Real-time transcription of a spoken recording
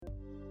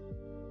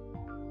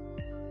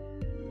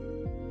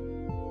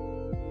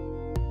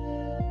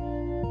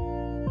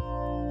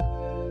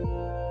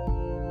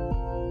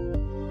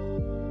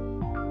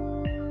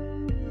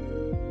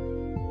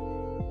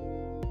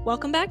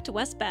Welcome back to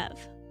West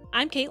Bev.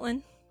 I'm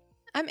Caitlin.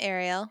 I'm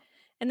Ariel.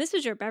 And this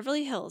is your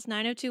Beverly Hills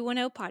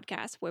 90210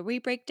 podcast, where we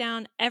break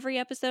down every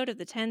episode of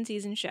the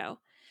 10-season show.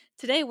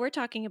 Today, we're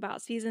talking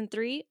about Season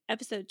 3,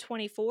 Episode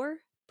 24,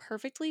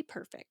 Perfectly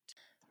Perfect.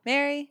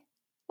 Mary,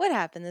 what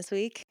happened this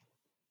week?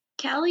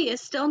 Kelly is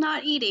still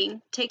not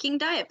eating, taking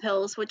diet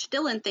pills, which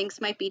Dylan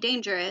thinks might be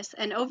dangerous,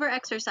 and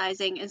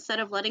over-exercising instead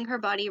of letting her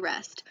body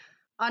rest.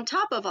 On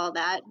top of all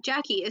that,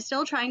 Jackie is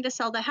still trying to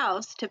sell the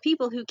house to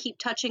people who keep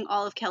touching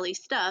all of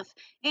Kelly's stuff,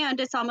 and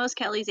it's almost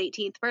Kelly's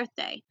 18th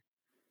birthday.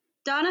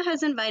 Donna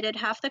has invited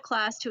half the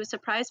class to a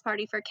surprise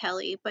party for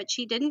Kelly, but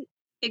she didn't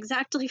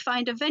exactly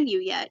find a venue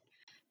yet.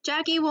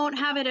 Jackie won't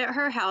have it at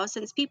her house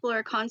since people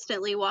are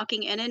constantly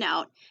walking in and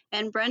out,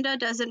 and Brenda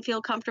doesn't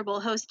feel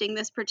comfortable hosting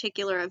this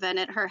particular event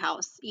at her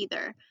house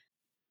either.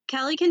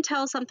 Kelly can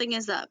tell something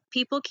is up.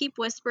 People keep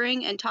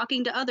whispering and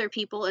talking to other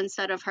people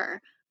instead of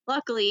her.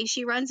 Luckily,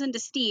 she runs into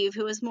Steve,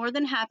 who is more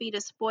than happy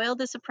to spoil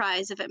the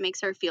surprise if it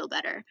makes her feel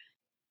better.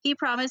 He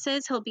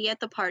promises he'll be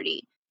at the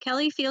party.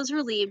 Kelly feels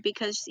relieved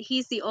because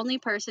he's the only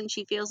person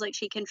she feels like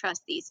she can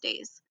trust these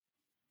days.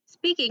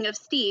 Speaking of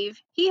Steve,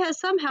 he has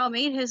somehow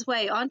made his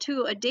way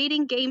onto a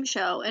dating game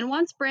show and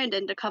wants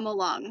Brandon to come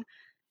along.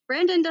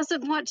 Brandon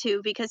doesn't want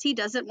to because he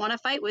doesn't want to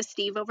fight with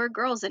Steve over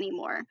girls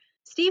anymore.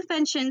 Steve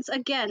mentions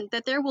again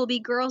that there will be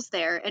girls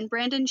there, and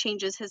Brandon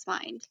changes his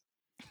mind.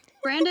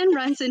 Brandon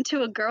runs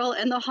into a girl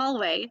in the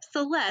hallway,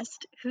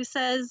 Celeste, who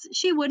says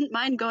she wouldn't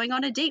mind going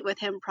on a date with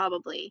him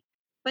probably.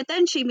 But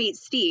then she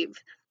meets Steve.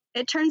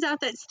 It turns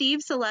out that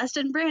Steve, Celeste,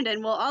 and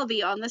Brandon will all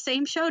be on the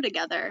same show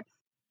together.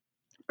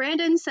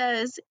 Brandon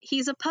says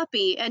he's a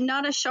puppy and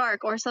not a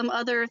shark or some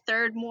other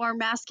third, more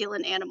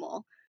masculine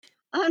animal.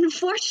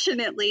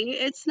 Unfortunately,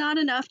 it's not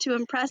enough to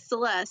impress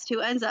Celeste, who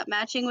ends up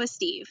matching with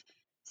Steve.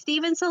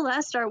 Steve and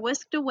Celeste are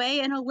whisked away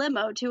in a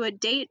limo to a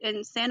date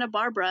in Santa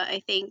Barbara,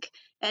 I think,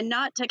 and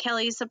not to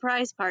Kelly's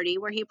surprise party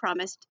where he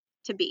promised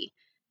to be.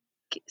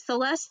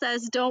 Celeste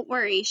says don't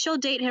worry, she'll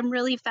date him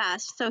really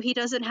fast so he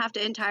doesn't have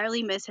to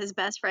entirely miss his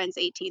best friend's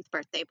 18th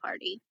birthday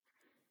party.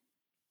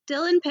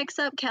 Dylan picks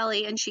up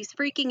Kelly and she's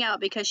freaking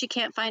out because she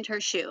can't find her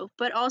shoe,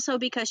 but also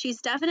because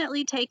she's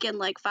definitely taken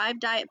like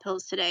 5 diet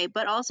pills today,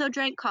 but also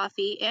drank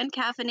coffee and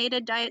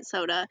caffeinated diet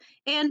soda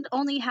and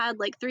only had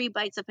like 3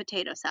 bites of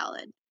potato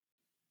salad.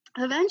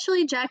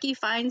 Eventually, Jackie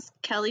finds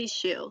Kelly's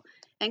shoe,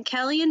 and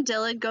Kelly and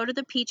Dylan go to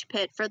the Peach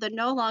Pit for the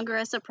no longer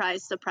a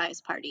surprise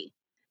party.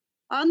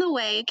 On the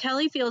way,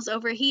 Kelly feels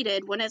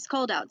overheated when it's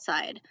cold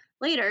outside.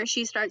 Later,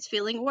 she starts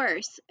feeling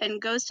worse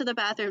and goes to the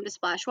bathroom to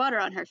splash water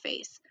on her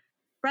face.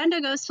 Brenda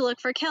goes to look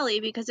for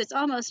Kelly because it's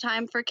almost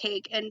time for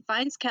cake and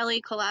finds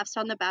Kelly collapsed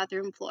on the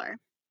bathroom floor.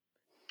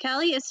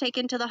 Kelly is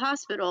taken to the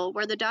hospital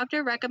where the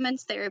doctor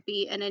recommends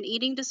therapy and an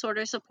eating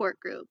disorder support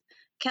group.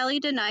 Kelly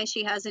denies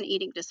she has an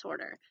eating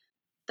disorder.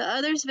 The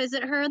others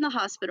visit her in the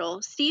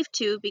hospital, Steve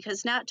too,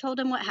 because Nat told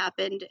him what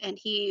happened and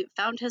he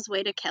found his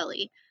way to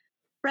Kelly.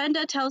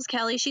 Brenda tells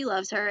Kelly she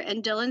loves her,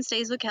 and Dylan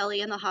stays with Kelly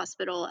in the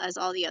hospital as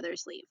all the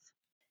others leave.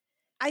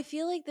 I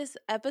feel like this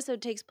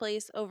episode takes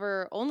place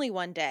over only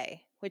one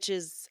day, which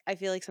is, I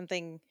feel like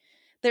something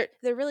they're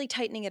really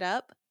tightening it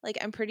up. Like,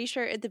 I'm pretty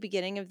sure at the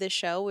beginning of this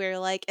show we were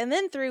like, and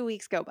then 3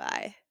 weeks go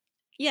by.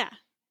 Yeah.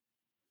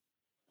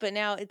 But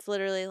now it's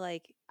literally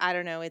like, I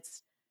don't know,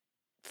 it's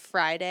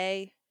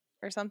Friday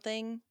or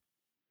something.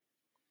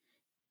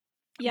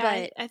 Yeah,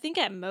 But I think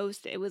at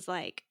most it was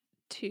like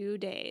 2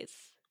 days.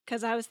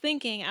 Because I was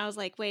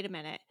like, wait a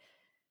minute,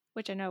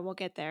 which I know we'll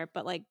get there,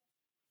 but like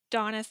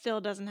Donna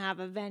still doesn't have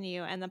a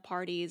venue and the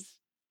party's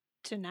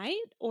tonight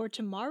or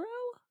tomorrow?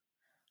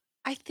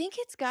 I think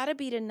it's got to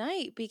be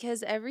tonight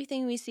because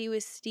everything we see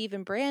with Steve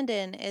and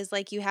Brandon is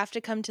like, you have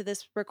to come to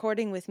this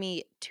recording with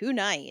me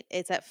tonight.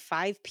 It's at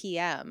 5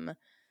 p.m.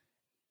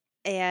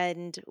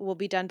 and we'll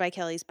be done by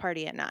Kelly's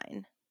party at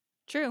 9.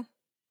 True.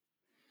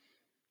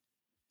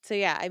 So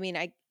yeah, I mean,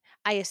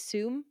 I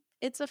assume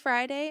it's a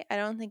Friday. I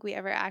don't think we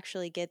ever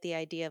actually get the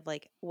idea of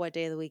like what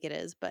day of the week it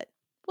is, but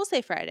we'll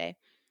say Friday.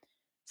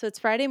 So it's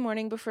Friday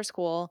morning before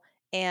school,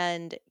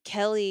 and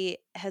Kelly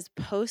has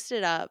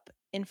posted up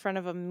in front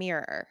of a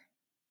mirror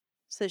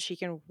so that she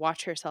can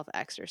watch herself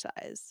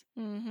exercise.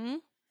 Mm-hmm.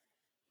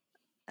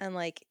 And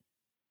like,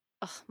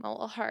 oh, my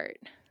little heart.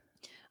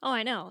 Oh,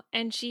 I know.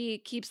 And she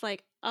keeps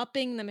like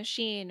upping the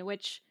machine,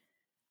 which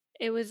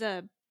it was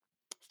a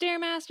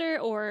Stairmaster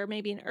or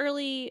maybe an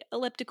early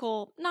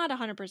elliptical, not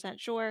 100%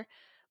 sure,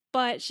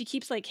 but she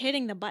keeps like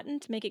hitting the button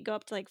to make it go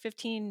up to like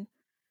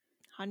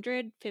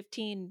 1500,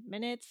 15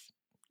 minutes,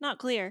 not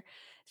clear.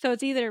 So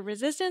it's either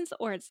resistance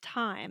or it's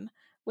time,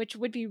 which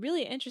would be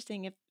really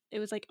interesting if it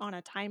was like on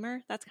a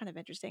timer. That's kind of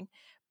interesting.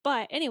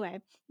 But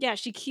anyway, yeah,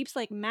 she keeps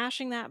like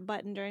mashing that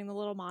button during the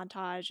little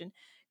montage and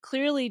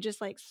clearly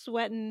just like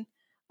sweating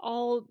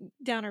all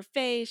down her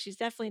face. She's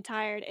definitely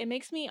tired. It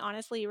makes me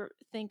honestly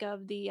think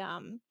of the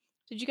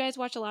did you guys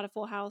watch a lot of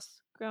Full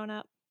House growing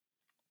up?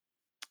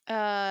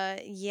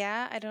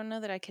 Yeah, I don't know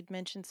that I could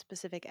mention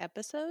specific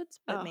episodes,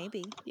 but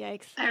maybe.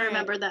 Yikes. I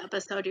remember the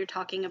episode you're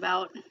talking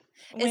about.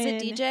 Is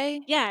it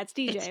DJ? Yeah, it's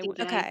DJ. It's DJ.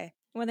 Okay.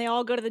 when they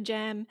all go to the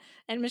gym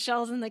and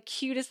Michelle's in the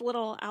cutest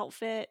little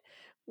outfit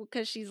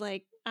because she's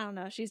like, I don't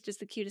know, she's just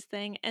the cutest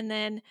thing. And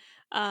then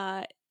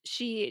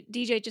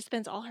DJ just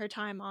spends all her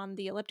time on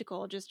the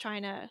elliptical just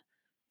trying to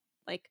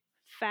like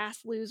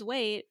fast lose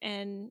weight,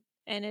 and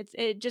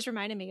it just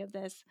reminded me of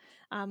this,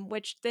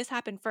 which this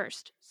happened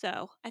first.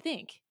 So I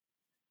think,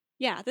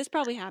 yeah, this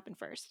probably happened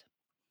first.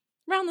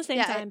 Around the same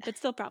Yeah, time, but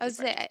still I probably would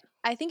first. say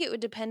I think it would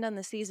depend on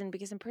the season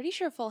because I'm pretty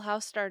sure Full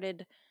House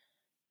started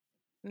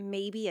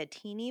maybe a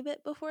teeny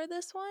bit before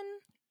this one.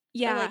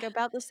 Or like Yeah,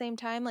 about the same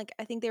time. Like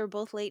I think they were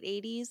both late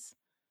 80s.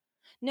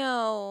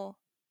 No.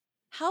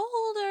 How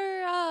old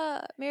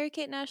are Mary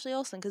Kate and Ashley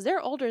Olsen? Because they're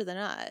older than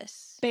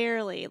us.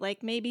 barely,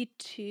 like maybe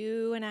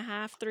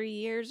 2.5, 3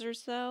 years or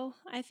so,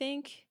 I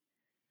think.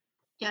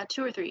 Yeah,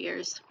 2 or 3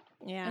 years.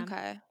 Yeah.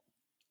 Okay.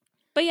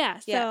 But yeah,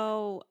 Yeah.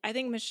 so I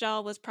think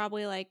Michelle was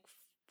probably like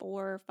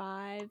 4 or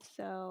 5,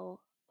 so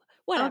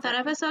Oh, whatever. that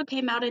episode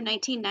came out in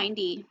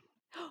 1990.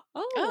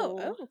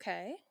 Oh,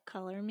 okay.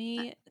 Color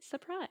me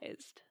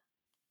surprised.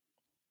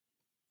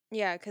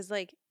 Yeah, because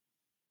like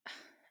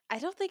I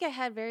don't think I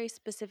had very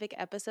specific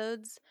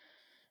episodes.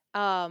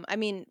 I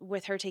mean,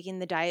 with her taking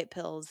the diet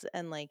pills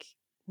and like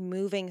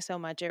moving so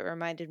much, it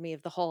reminded me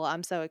of the whole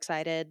 "I'm so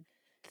excited"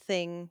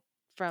 thing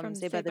from From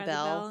Saved by Saved the by the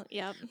Bell, Bell.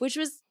 Yep. which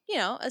was,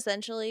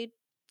 essentially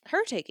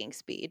her taking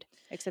speed,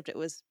 except it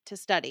was to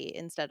study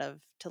instead of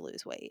to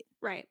lose weight.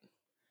 Right.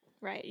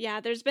 Right. Yeah,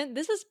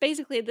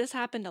 this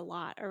happened a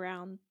lot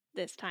around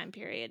this time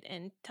period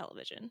in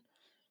television.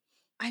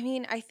 I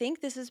mean, I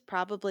think this is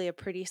probably a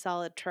pretty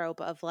solid trope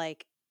of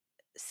like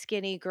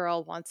skinny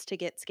girl wants to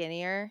get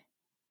skinnier.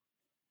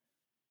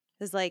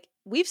 Because like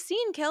we've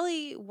seen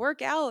Kelly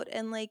work out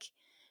and like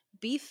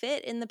be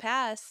fit in the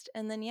past,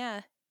 and then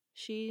yeah,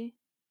 she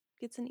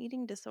gets an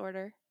eating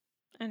disorder.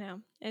 I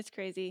know. It's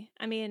crazy.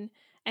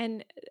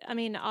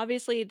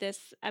 Obviously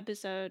this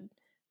episode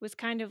was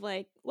kind of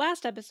like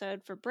last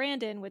episode for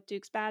Brandon with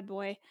Duke's Bad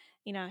Boy,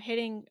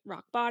 hitting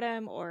rock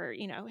bottom or,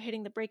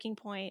 hitting the breaking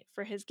point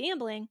for his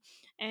gambling.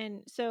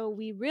 And so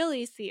we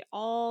really see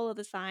all of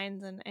the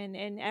signs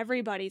and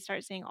everybody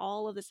starts seeing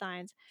all of the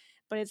signs.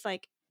 But it's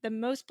like the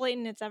most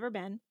blatant it's ever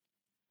been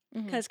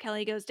because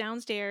Kelly goes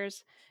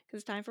downstairs because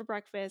it's time for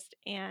breakfast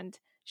and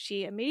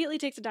she immediately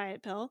takes a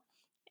diet pill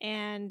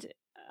and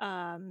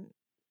um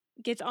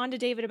gets on to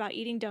David about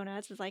eating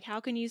donuts. Is like, how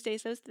can you stay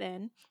so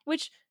thin?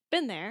 Which,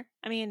 been there.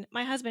 I mean,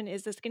 my husband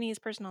is the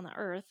skinniest person on the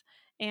earth,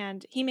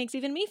 and he makes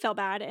even me feel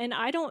bad. And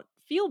I don't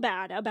feel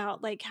bad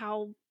about like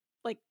how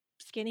like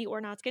skinny or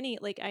not skinny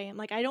like I am.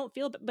 Like I don't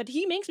feel, but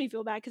he makes me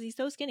feel bad because he's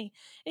so skinny.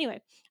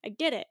 Anyway, I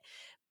get it,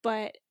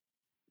 but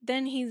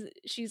then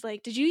she's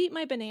like, "Did you eat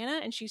my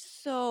banana?" And she's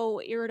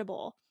so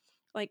irritable,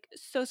 like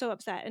so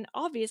upset. And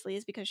obviously,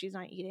 it's because she's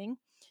not eating.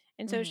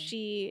 And so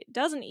she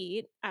doesn't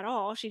eat at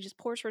all. She just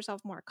pours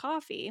herself more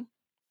coffee.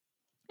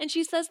 And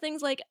she says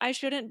things like, I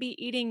shouldn't be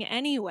eating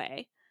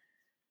anyway.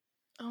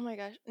 Oh my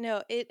gosh.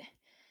 No, it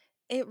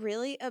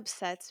really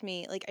upsets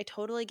me. Like I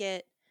totally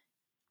get,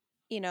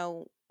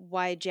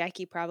 why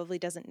Jackie probably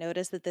doesn't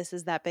notice that this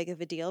is that big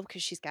of a deal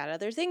because she's got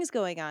other things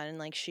going on and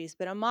like she's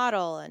been a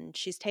model and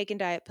she's taken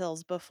diet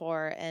pills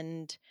before,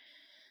 and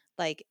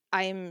like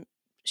I'm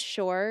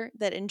sure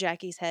that in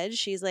Jackie's head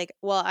she's like,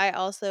 well, I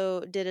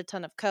also did a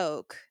ton of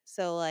coke,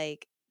 so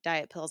like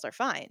diet pills are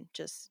fine.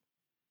 Just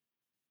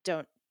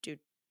don't do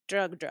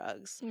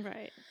drugs.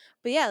 Right.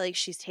 But yeah, like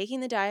she's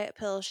taking the diet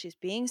pill, she's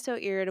being so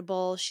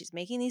irritable, she's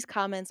making these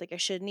comments like I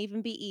shouldn't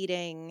even be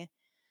eating.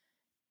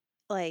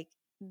 Like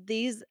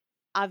these,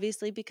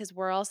 obviously because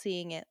we're all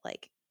seeing it,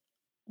 like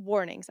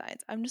warning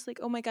signs. I'm just like,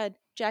 "Oh my god,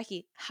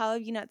 Jackie, how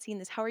have you not seen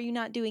this? How are you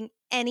not doing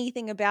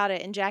anything about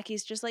it?" And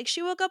Jackie's just like,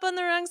 "She woke up on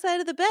the wrong side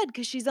of the bed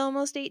cuz she's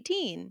almost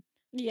 18."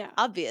 Yeah.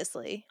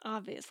 Obviously.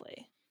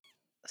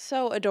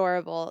 So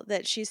adorable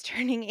that she's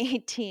turning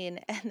 18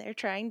 and they're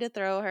trying to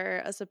throw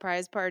her a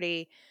surprise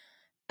party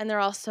and they're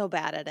all so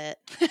bad at it.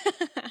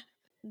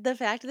 The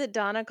fact that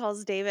Donna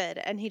calls David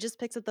and he just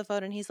picks up the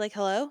phone and he's like,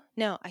 "Hello?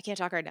 No, I can't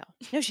talk right now.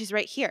 No, she's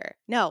right here.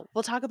 No,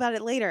 we'll talk about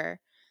it later.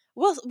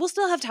 We'll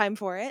still have time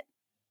for it."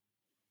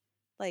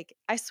 Like,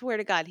 I swear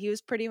to God, he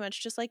was pretty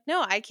much just like,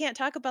 "No, I can't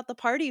talk about the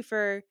party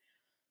for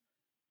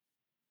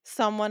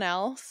someone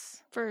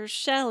else." For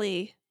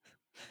Shelly.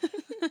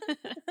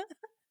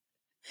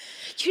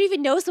 You don't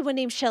even know someone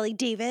named Shelly,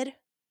 David.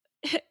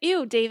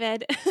 Ew,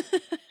 David. God,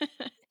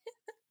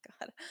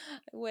 I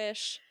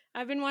wish.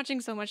 I've been watching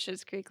so much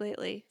Schitt's Creek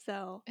lately,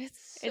 so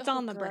It's it's so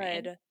on the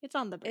brain. good. It's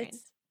on the brain.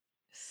 It's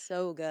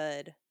so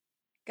good.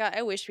 God,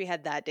 I wish we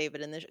had that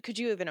David in the show. Could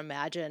you even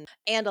imagine?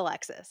 And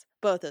Alexis,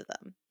 both of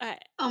them.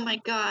 Oh my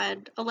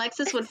god,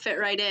 Alexis would fit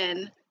right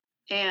in,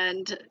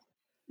 and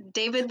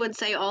David would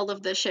say all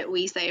of the shit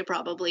we say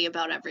probably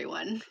about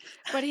everyone.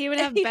 But he would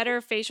have better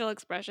facial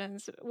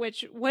expressions,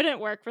 which wouldn't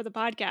work for the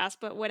podcast,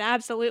 but would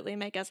absolutely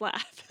make us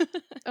laugh.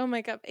 Oh my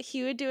God,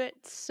 he would do it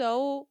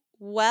so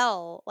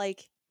well.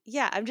 Like,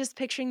 yeah, I'm just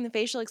picturing the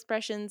facial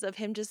expressions of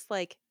him just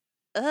like,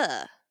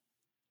 ugh.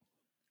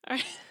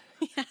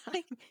 Yeah.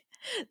 Like,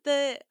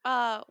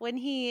 When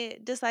he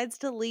decides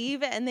to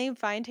leave and they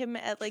find him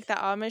at like the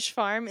Amish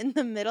farm in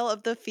the middle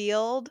of the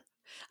field.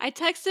 I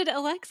texted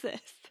Alexis.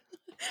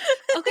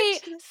 Okay,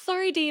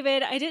 sorry,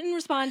 David. I didn't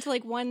respond to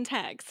like one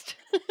text.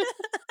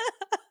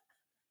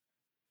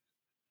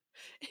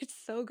 It's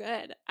so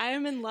good. I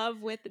am in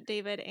love with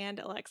David and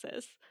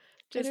Alexis.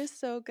 It is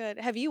so good.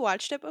 Have you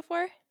watched it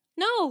before?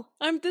 No,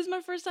 this is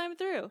my first time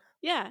through.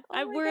 Yeah, Oh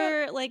my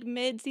we're like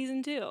mid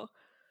season 2.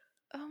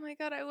 Oh my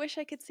god, I wish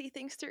I could see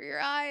things through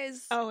your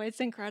eyes. Oh, it's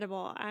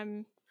incredible.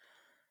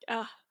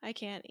 I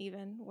can't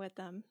even with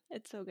them.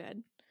 It's so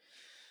good.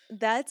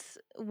 That's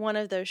one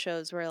of those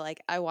shows where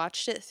like I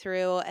watched it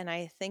through and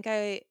I think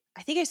I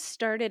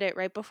started it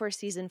right before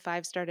season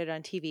 5 started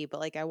on TV, but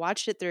like I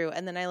watched it through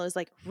and then I was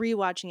like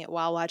rewatching it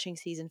while watching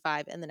season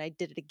 5 and then I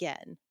did it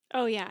again.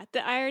 Oh yeah,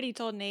 I already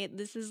told Nate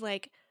this is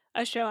like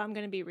a show I'm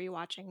going to be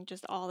rewatching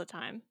just all the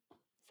time.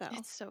 So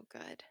it's so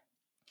good.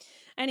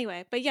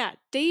 Anyway, but yeah,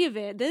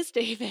 David is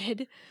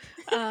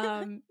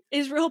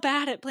real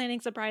bad at planning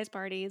surprise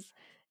parties,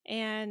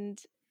 and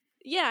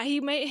yeah,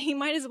 he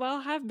might as well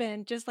have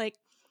been just like,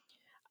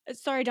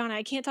 sorry, Donna,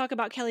 I can't talk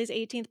about Kelly's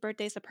 18th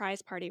birthday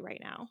surprise party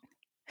right now.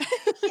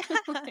 Yeah.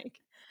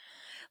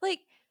 like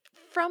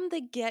from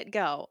the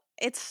get-go,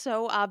 it's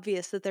so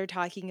obvious that they're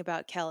talking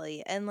about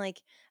Kelly, and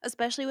like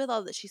especially with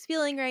all that she's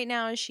feeling right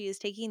now, she is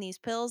taking these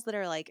pills that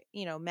are like,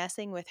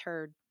 messing with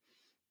her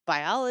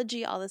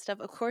biology, all this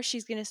stuff. Of course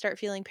she's going to start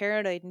feeling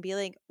paranoid and be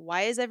like,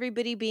 why is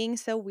everybody being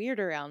so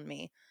weird around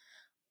me?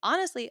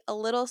 Honestly, a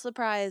little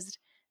surprised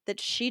that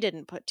she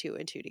didn't put 2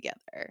 and 2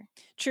 together.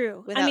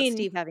 True. Without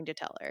Steve having to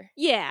tell her.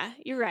 Yeah,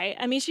 you're right.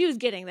 I mean, she was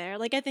getting there.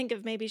 Like, I think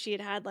if maybe she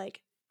had like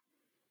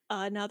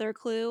another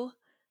clue,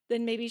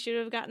 then maybe she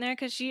would have gotten there,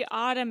 because she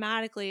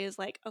automatically is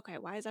like, okay,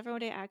 why is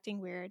everybody acting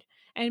weird?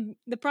 And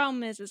the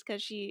problem is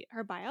because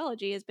her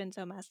biology has been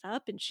so messed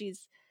up and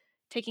she's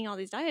taking all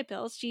these diet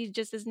pills. She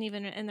just isn't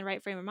even in the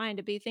right frame of mind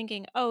to be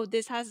thinking, oh,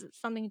 this has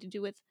something to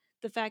do with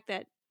the fact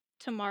that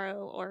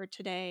tomorrow or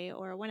today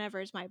or whenever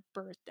is my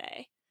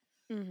birthday.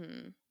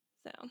 Mm-hmm.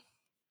 So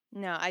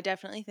no, I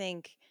definitely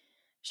think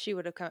she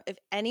would have come if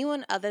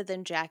anyone other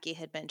than Jackie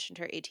had mentioned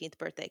her 18th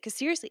birthday. Because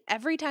seriously,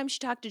 every time she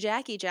talked to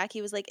Jackie,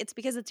 Jackie was like, it's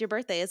because it's your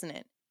birthday, isn't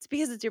it? It's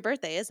because it's your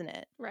birthday, isn't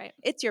it? Right.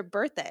 It's your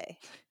birthday.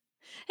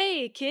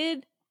 Hey,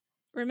 kid,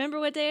 remember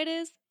what day it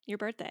is? Your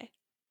birthday.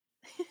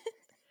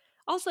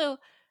 Also,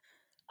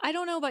 I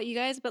don't know about you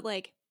guys, but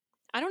like,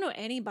 I don't know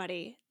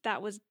anybody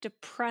that was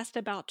depressed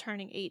about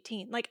turning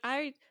 18. Like,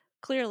 I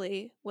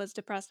clearly was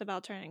depressed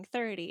about turning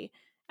 30.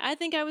 I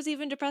think I was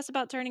even depressed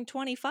about turning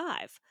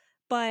 25.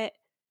 But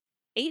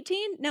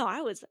 18? No,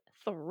 I was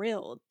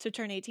thrilled to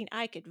turn 18.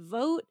 I could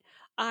vote.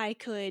 I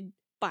could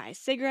buy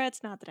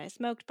cigarettes. Not that I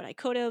smoked, but I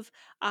could have.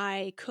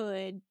 I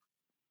could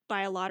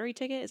buy a lottery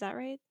ticket. Is that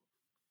right?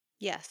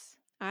 Yes.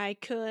 I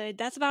could.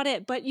 That's about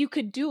it. But you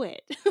could do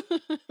it.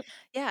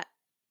 Yeah.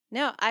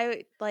 No,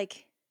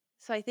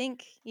 so I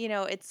think,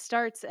 it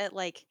starts at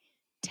like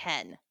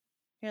 10.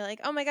 You're like,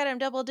 oh my God, I'm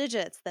double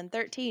digits. Then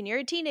 13, you're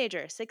a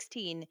teenager.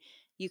 16,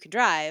 you can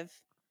drive.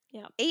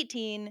 Yeah.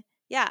 18,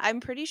 yeah, I'm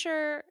pretty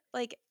sure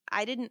like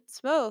I didn't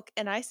smoke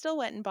and I still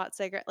went and bought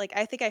cigarettes. Like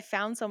I think I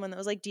found someone that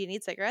was like, do you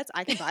need cigarettes?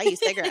 I can buy you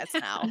cigarettes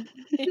now.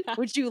 Yeah.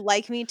 Would you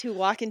like me to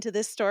walk into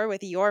this store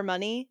with your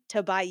money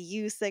to buy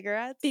you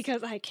cigarettes?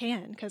 Because I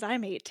can, because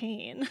I'm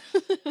 18.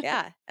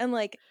 Yeah. And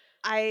like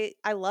I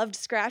loved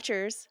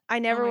Scratchers. I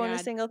never won a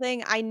single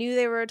thing. I knew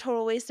they were a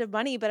total waste of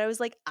money, but I was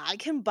like, I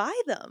can buy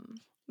them.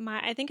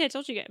 I think I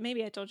told you guys.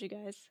 Maybe I told you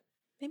guys.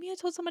 Maybe I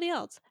told somebody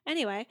else.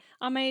 Anyway,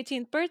 on my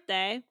 18th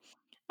birthday,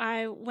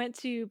 I went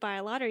to buy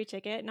a lottery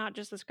ticket, not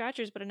just the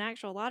scratchers, but an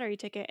actual lottery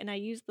ticket, and I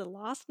used the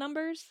lost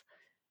numbers,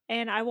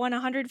 and I won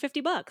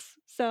 $150.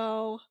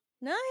 So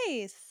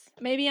nice.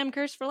 Maybe I'm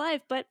cursed for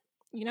life, but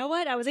you know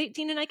what? I was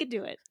 18 and I could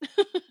do it.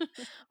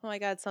 Oh my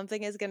God,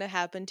 something is going to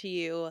happen to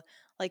you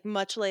like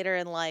much later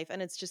in life,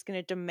 and it's just going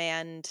to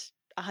demand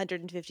 $150,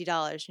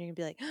 and you're going to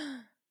be like,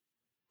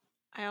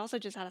 I also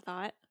just had a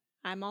thought.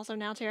 I'm also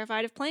now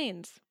terrified of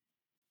planes.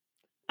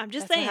 I'm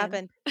just That's saying. What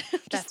happened.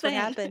 That's what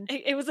happened.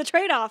 It was a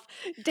trade-off.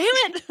 Damn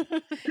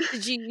it.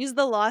 Did you use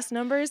the lost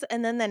numbers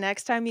and then the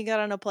next time you got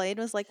on a plane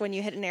was like when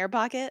you hit an air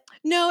pocket?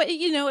 No,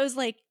 it was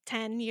like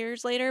 10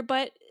 years later,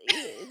 but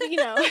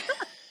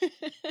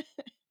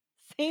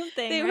same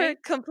thing. They right? were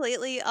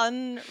completely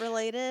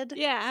unrelated.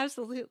 Yeah,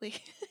 absolutely.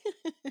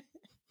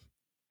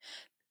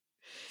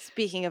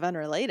 Speaking of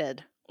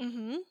unrelated,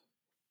 Mm-hmm.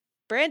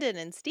 Brandon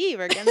and Steve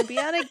are going to be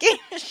on a game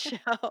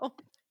show.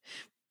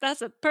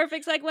 That's a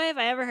perfect segue if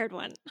I ever heard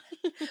one.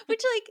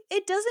 Which, like,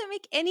 it doesn't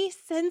make any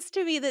sense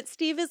to me that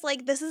Steve is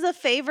like, this is a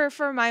favor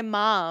for my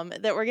mom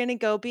that we're going to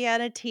go be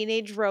on a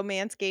teenage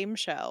romance game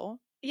show.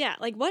 Yeah,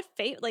 like what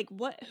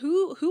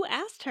who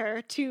asked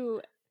her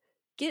to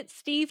get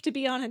Steve to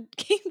be on a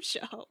game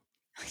show?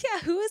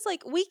 Yeah, who is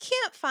like, we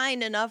can't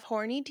find enough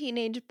horny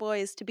teenage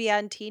boys to be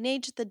on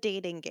Teenage the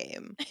Dating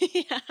Game.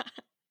 Yeah.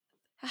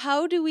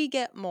 How do we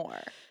get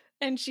more?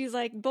 And she's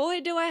like,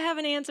 boy, do I have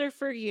an answer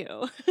for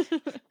you.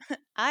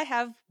 I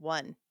have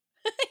one.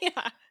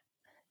 Yeah.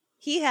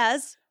 He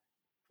has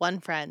one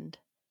friend.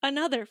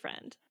 Another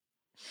friend.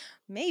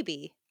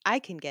 Maybe I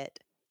can get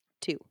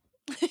 2.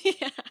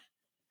 Yeah.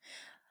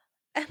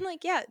 And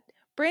like, yeah,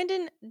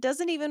 Brandon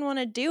doesn't even want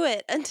to do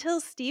it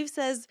until Steve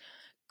says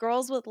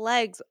girls with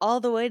legs all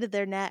the way to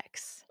their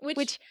necks.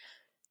 Which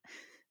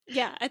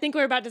yeah, I think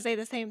we're about to say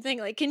the same thing.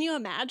 Like, can you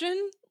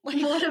imagine?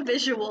 Like, What a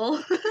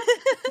visual.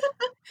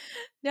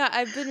 Yeah,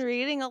 I've been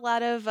reading a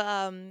lot of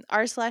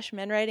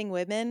r/men writing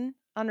women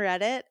on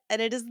Reddit,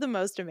 and it is the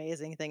most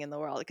amazing thing in the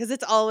world because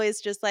it's always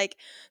just like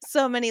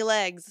so many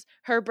legs,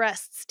 her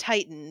breasts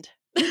tightened.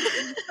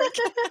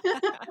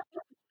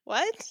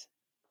 What?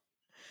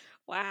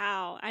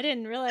 wow, I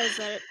didn't realize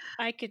that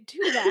I could do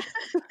that.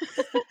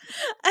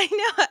 I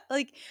know.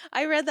 Like,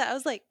 I read that. I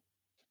was like,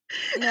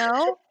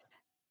 no.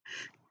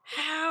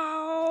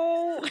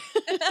 How?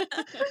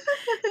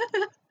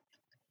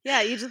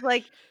 Yeah, you just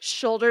like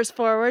shoulders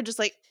forward, just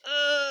like,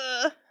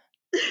 ugh.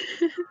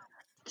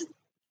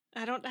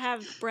 I don't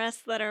have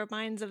breasts that are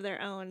minds of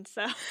their own,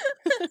 so.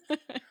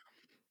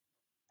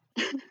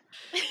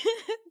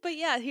 But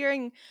yeah,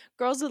 hearing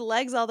girls with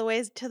legs all the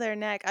way to their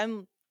neck,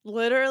 I'm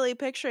literally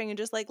picturing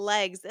just like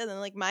legs and then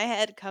like my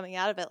head coming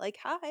out of it, like,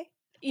 hi.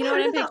 You know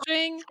what I'm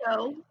picturing?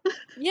 So,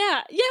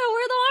 Yeah,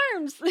 where are the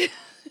arms?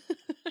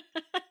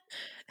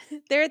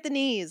 They're at the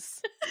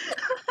knees.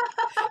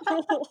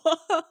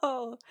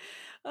 Whoa.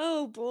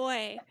 Oh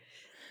boy.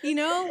 You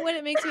know what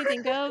it makes me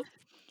think of?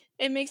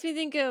 It makes me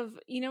think of,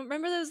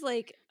 remember those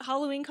like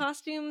Halloween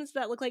costumes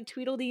that look like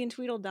Tweedledee and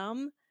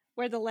Tweedledum,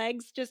 where the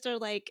legs just are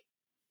like,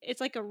 it's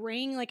like a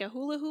ring, like a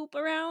hula hoop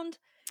around?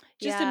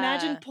 Just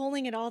imagine Yeah.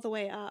 pulling it all the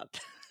way up.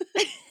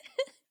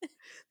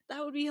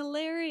 That would be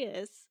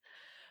hilarious.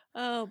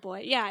 Oh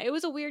boy. Yeah, it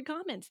was a weird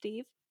comment,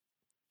 Steve.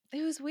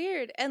 It was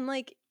weird. And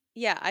like,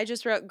 yeah, I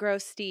just wrote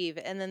gross Steve.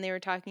 And then they were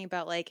talking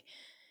about like,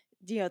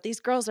 these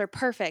girls are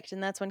perfect.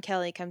 And that's when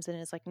Kelly comes in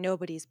and is like,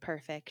 nobody's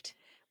perfect.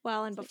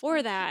 Well, and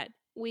before that,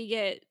 we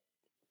get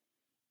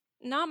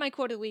not my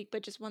quote of the week,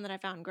 but just one that I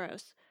found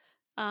gross.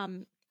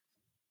 And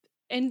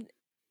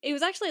it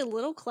was actually a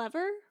little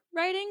clever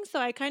writing, so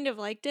I kind of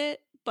liked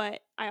it, but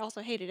I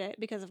also hated it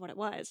because of what it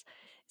was.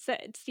 So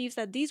Steve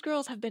said, "These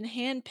girls have been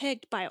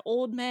handpicked by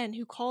old men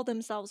who call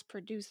themselves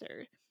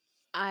producer."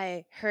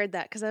 I heard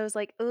that because I was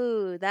like,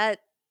 ooh, that's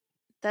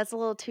a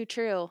little too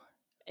true.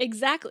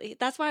 Exactly.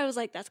 That's why I was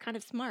like, that's kind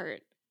of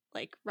smart,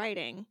 like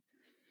writing.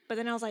 But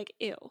then I was like,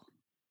 ew.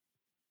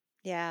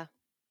 Yeah.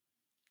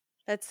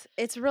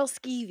 It's real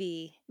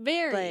skeevy.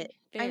 Very, But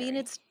I mean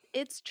very.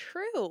 it's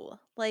true.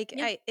 Like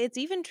Yep. it's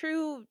even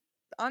true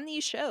on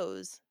these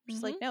shows.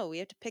 Just like, Mhm. no, we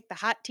have to pick the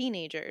hot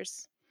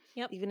teenagers.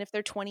 Yep. Even if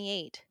they're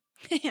 28.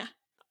 Yeah.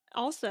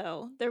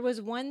 Also, there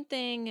was one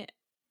thing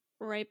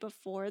right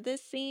before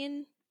this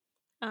scene,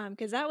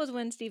 because that was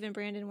when Steve and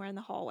Brandon were in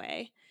the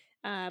hallway.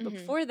 But Mhm.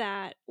 before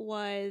that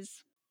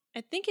was,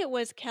 I think it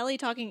was Kelly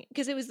talking,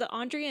 because it was the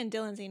Andrea and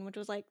Dylan scene, which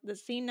was like the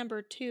scene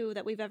number 2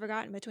 that we've ever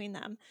gotten between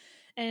them.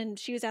 And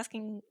she was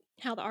asking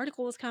how the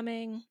article was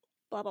coming,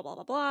 blah, blah, blah,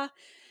 blah, blah.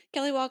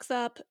 Kelly walks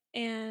up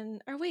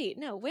and, or wait,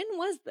 no, when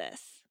was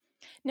this?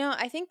 No,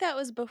 I think that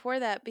was before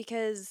that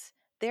because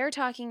they're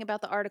talking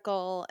about the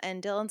article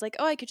and Dylan's like,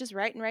 oh, I could just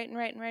write and write and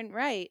write and write and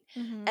write.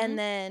 Mm-hmm. And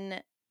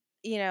then,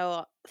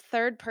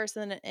 third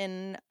person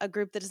in a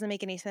group that doesn't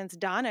make any sense,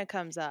 Donna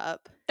comes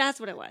up. That's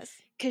what it was.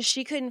 Because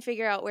she couldn't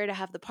figure out where to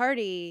have the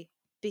party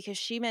because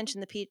she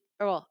mentioned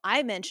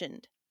I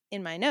mentioned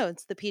in my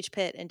notes the Peach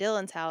Pit in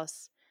Dylan's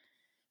house.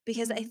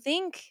 Because I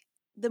think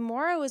the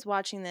more I was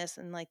watching this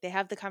and like they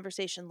have the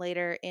conversation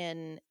later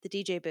in the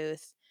DJ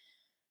booth,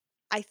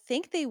 I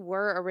think they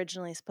were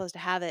originally supposed to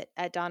have it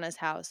at Donna's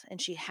house and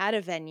she had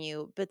a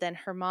venue, but then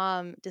her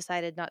mom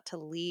decided not to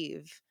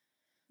leave.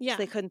 Yeah. So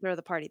they couldn't throw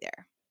the party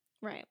there.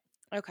 Right.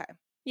 Okay.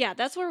 Yeah,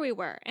 that's where we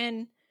were.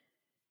 And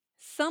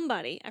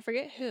somebody, I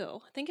forget who,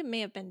 I think it may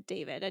have been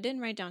David. I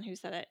didn't write down who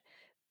said it,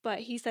 but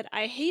he said,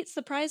 "I hate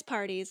surprise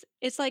parties.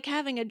 It's like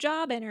having a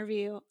job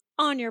interview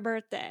on your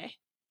birthday."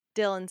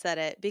 Dylan said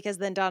it because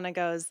then Donna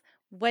goes,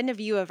 when have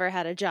you ever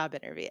had a job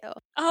interview?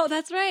 Oh,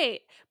 that's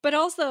right. But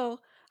also,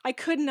 I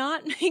could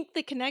not make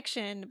the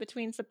connection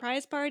between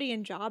surprise party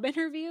and job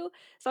interview.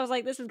 So I was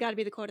like, this has got to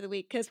be the quote of the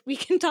week because we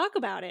can talk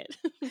about it.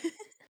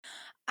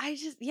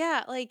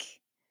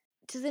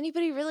 Does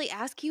anybody really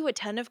ask you a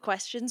ton of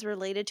questions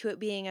related to it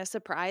being a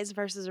surprise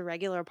versus a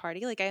regular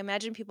party? Like, I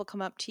imagine people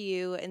come up to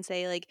you and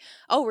say, like,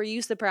 oh, were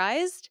you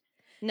surprised?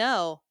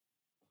 No.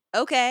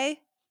 Okay.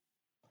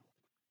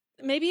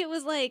 Maybe it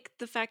was like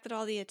the fact that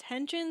all the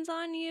attention's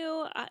on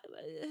you.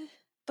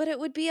 But it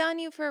would be on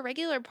you for a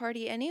regular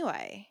party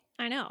anyway.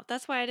 I know.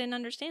 That's why I didn't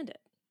understand it.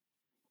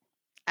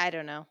 I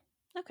don't know.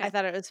 Okay. I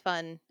thought it was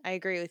fun. I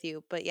agree with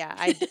you. But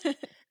yeah,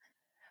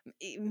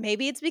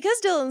 maybe it's because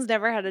Dylan's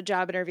never had a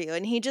job interview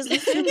and he just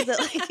assumes that,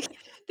 like,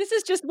 this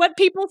is just what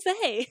people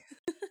say.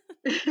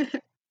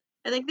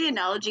 I think the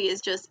analogy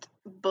is just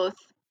both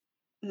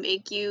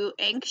make you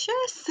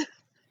anxious.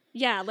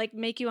 Yeah, like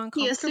make you He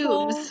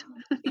uncomfortable. assumes.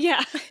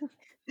 Yeah.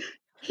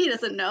 He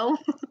doesn't know.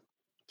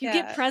 You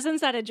get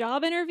presents at a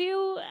job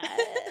interview?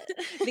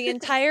 The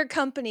entire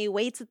company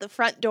waits at the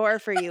front door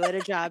for you at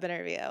a job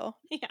interview.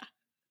 Yeah.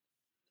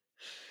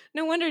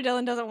 No wonder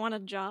Dylan doesn't want a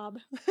job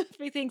if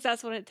he thinks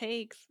that's what it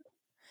takes.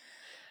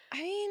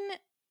 I mean,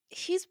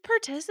 he's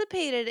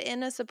participated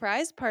in a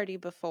surprise party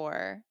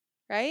before,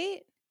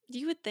 right?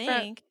 You would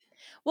think.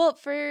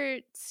 For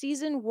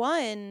season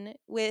 1,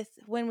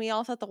 when we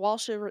all thought the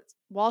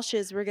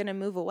Walshes were going to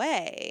move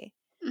away,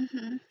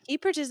 Mm-hmm. he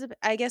participated.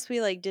 I guess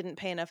we didn't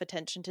pay enough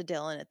attention to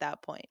Dylan at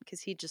that point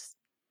because he just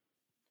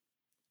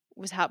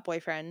was hot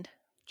boyfriend.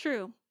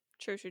 True.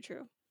 I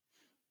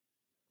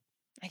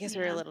guess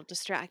we were a little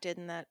distracted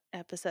in that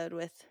episode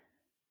with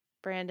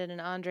Brandon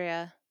and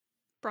Andrea.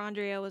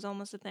 Brandria was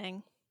almost a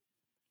thing.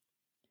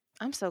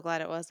 I'm so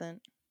glad it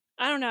wasn't.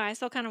 I don't know. I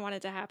still kind of want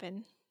it to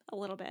happen a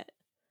little bit.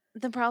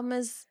 The problem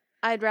is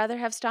I'd rather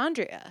have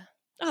Stondria.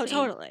 Oh,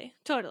 totally.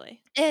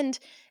 And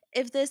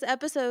if this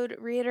episode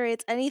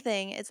reiterates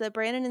anything, it's that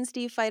Brandon and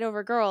Steve fight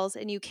over girls,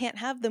 and you can't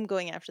have them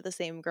going after the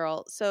same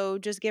girl, so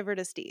just give her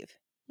to Steve.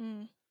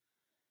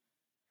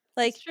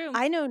 That's true.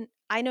 I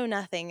know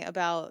nothing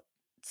about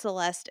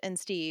Celeste and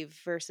Steve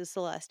versus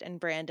Celeste and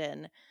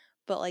Brandon,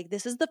 but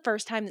this is the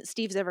first time that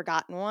Steve's ever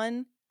gotten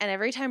one, and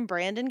every time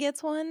Brandon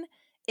gets one,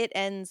 it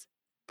ends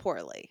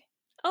poorly.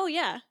 Oh,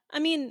 yeah. I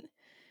mean,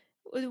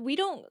 we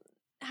don't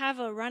have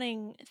a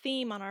running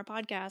theme on our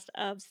podcast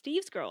of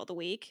Steve's girl of the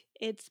week.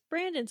 It's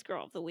Brandon's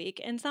girl of the week,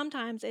 and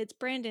sometimes it's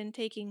Brandon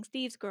taking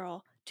Steve's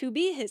girl to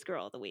be his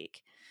girl of the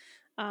week.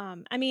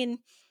 I mean,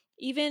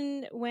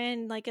 even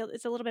when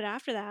it's a little bit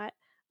after that,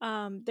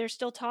 they're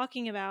still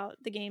talking about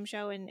the game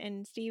show,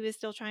 and Steve is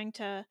still trying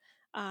to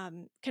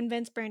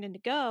convince Brandon to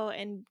go.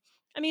 And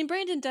I mean,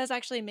 Brandon does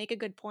actually make a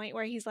good point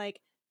where he's like,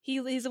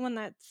 he's the one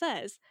that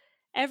says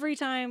every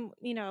time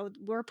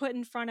we're put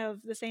in front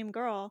of the same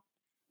girl,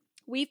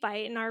 we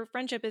fight, and our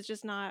friendship is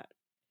just not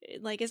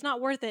it's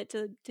not worth it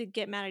to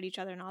get mad at each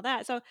other and all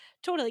that. So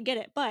totally get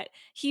it. But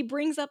he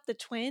brings up the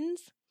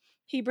twins,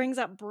 he brings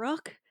up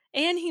Brooke,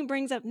 and he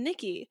brings up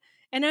Nikki,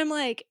 and I'm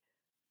like,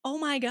 oh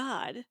my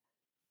god,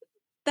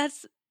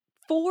 that's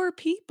 4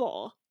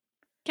 people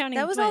counting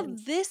that was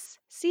twins. all this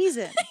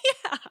season.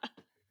 Yeah.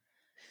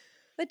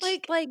 Which,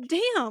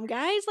 damn,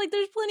 guys,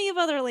 there's plenty of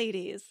other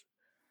ladies.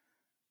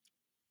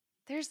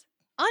 There's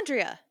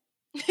Andrea.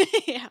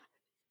 Yeah.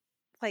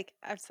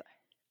 I'm sorry.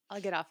 I'll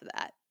get off of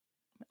that.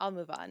 I'll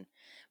move on.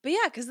 But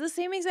yeah, because the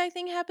same exact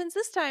thing happens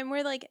this time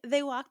where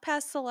they walk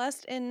past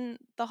Celeste in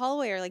the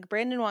hallway, or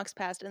Brandon walks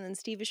past and then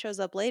Steve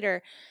shows up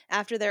later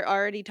after they're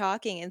already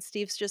talking, and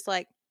Steve's just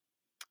like,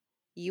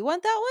 you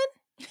want that one?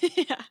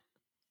 Yeah.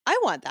 I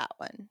want that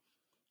one.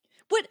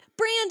 But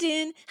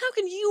Brandon, how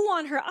can you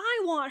want her?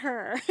 I want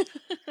her.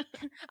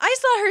 I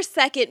saw her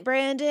second,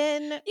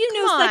 Brandon. You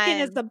know second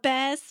is the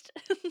best.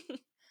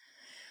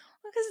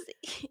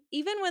 Because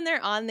even when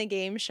they're on the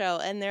game show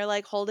and they're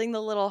holding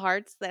the little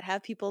hearts that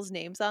have people's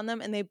names on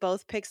them and they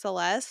both pick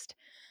Celeste,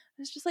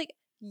 it's just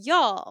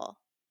y'all,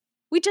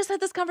 we just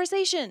had this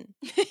conversation.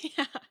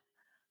 Yeah.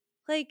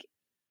 I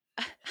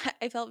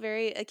felt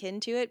very akin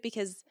to it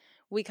because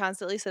we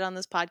constantly sit on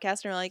this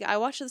podcast and we're like, I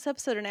watched this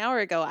episode an hour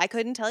ago. I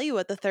couldn't tell you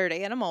what the third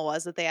animal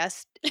was that they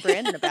asked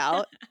Brandon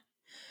about.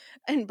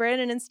 And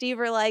Brandon and Steve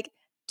are like,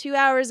 2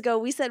 hours ago,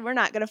 we said we're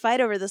not going to fight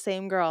over the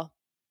same girl.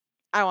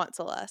 I want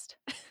Celeste.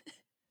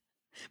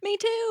 Me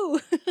too.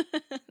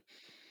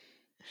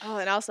 Oh,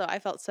 and also I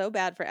felt so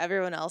bad for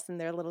everyone else in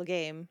their little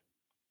game.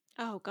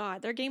 Oh,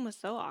 God. Their game was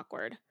so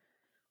awkward.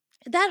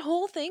 That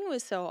whole thing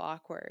was so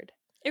awkward.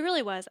 It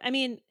really was. I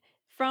mean,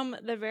 from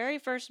the very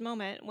first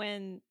moment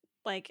when,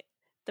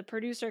 the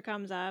producer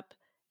comes up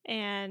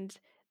and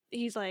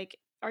he's like,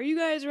 are you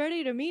guys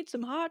ready to meet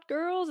some hot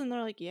girls? And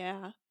they're like,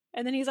 yeah.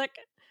 And then he's like,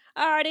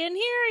 I didn't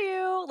hear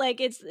you.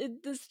 It's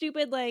the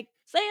stupid,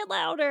 say it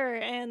louder.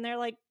 And they're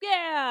like,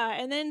 yeah.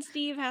 And then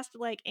Steve has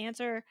to,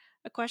 answer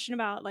a question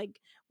about,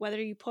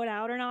 whether you put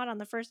out or not on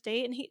the first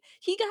date. And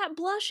he got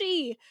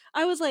blushy.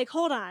 I was like,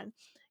 hold on.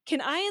 Can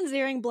Ian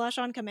Ziering blush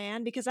on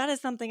command? Because that is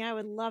something I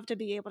would love to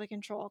be able to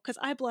control, because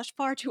I blush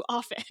far too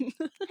often.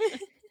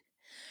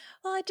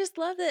 Well, I just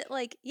love that,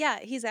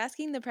 he's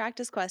asking the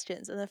practice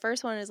questions. And the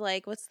first one is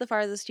what's the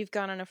farthest you've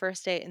gone on a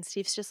first date? And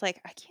Steve's just like,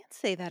 I can't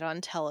say that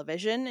on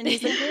television. And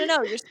he's like,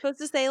 no, you're supposed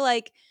to say,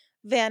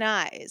 Van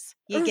Nuys.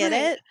 You get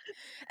it?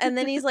 And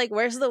then he's like,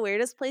 where's the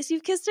weirdest place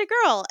you've kissed a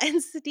girl?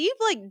 And Steve,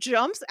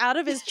 jumps out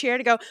of his chair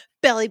to go,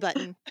 belly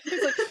button.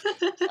 He's like,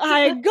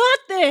 I got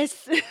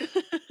this.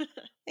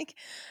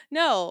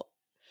 No,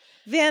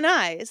 Van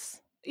Nuys.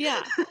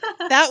 Yeah.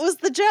 That was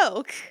the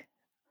joke.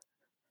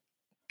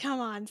 Come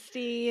on,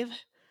 Steve.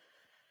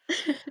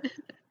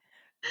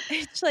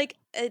 It's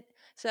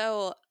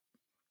so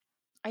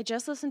I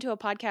just listened to a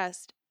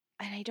podcast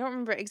and I don't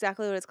remember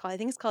exactly what it's called. I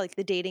think it's called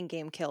The Dating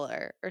Game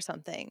Killer or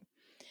something.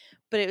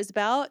 But it was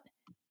about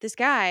this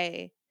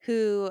guy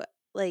who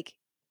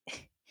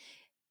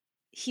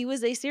he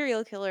was a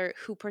serial killer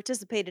who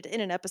participated in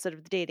an episode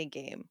of The Dating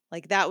Game.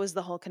 That was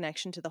the whole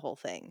connection to the whole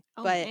thing.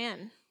 Oh, but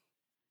man.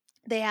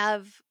 they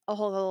have a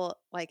whole,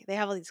 like, they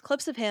have all these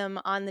clips of him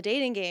on the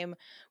dating game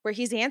where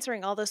he's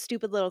answering all those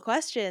stupid little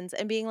questions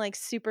and being, like,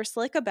 super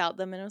slick about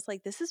them. And I was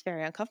like, this is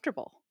very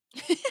uncomfortable.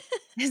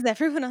 Is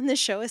everyone on this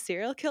show a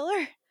serial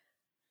killer?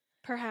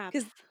 Perhaps.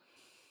 Because,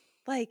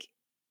 like,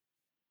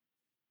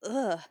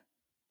 ugh.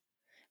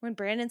 When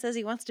Brandon says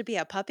he wants to be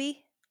a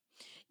puppy.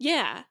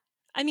 Yeah.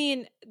 I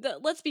mean,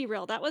 let's be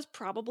real. That was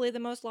probably the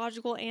most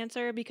logical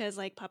answer because,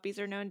 like, puppies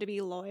are known to be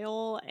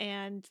loyal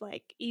and,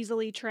 like,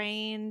 easily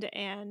trained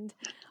and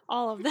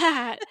all of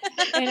that.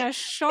 And a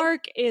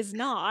shark is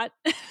not.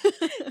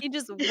 You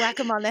just whack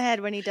him on the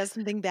head when he does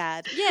something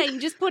bad. Yeah, you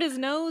just put his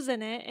nose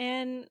in it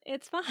and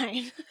it's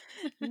fine.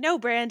 No,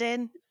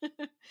 Brandon.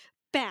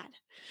 Bad.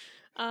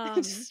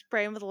 Just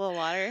spray him with a little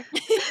water.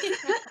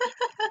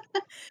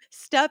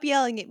 Stop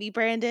yelling at me,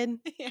 Brandon.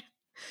 Yeah.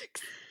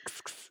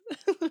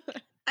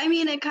 I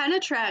mean, it kind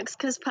of tracks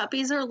because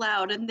puppies are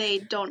loud and they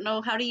don't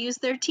know how to use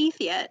their teeth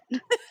yet.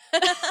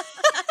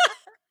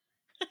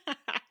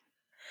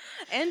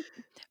 And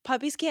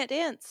puppies can't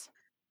dance.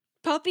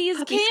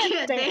 Puppies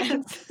can't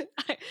dance.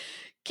 I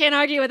can't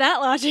argue with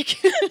that logic.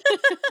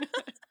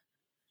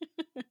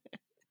 That's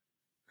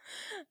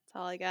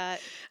all I got.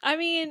 I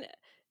mean,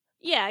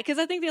 yeah, because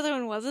I think the other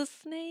one was a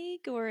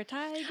snake or a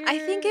tiger. I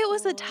think it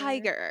was a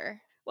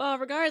tiger. Well,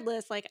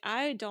 regardless, like,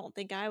 I don't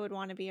think I would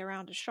want to be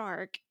around a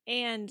shark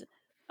and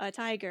a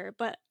tiger,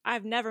 but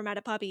I've never met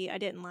a puppy I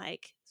didn't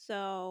like.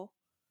 So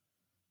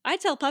I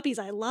tell puppies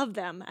I love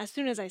them as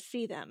soon as I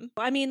see them.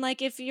 I mean,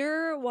 like, if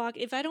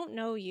I don't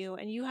know you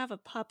and you have a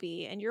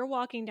puppy and you're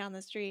walking down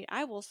the street,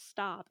 I will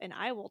stop and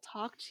I will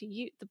talk to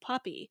you, the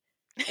puppy.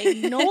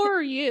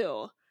 Ignore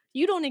you.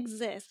 You don't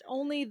exist.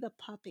 Only the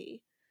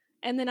puppy.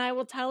 And then I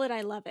will tell it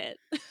I love it.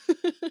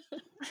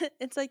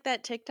 It's like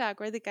that TikTok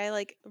where the guy,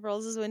 like,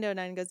 rolls his window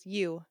down and goes,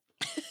 "You,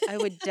 I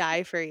would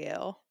die for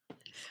you."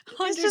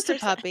 It's just a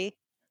puppy.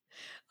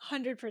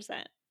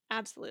 100%.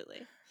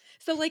 Absolutely.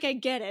 So, like, I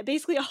get it.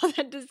 Basically, all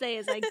that to say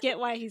is I get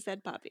why he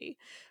said puppy.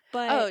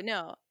 But Oh,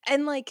 no.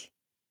 And, like,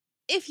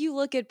 if you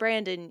look at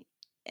Brandon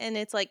and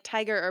it's like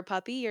tiger or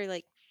puppy, you're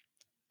like,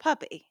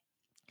 puppy.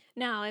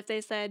 now, if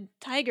they said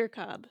tiger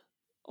cub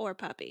or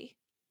puppy,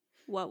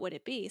 what would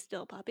it be?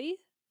 Still puppy?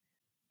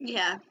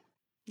 Yeah.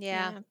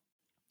 Yeah.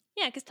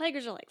 Yeah, because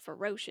tigers are, like,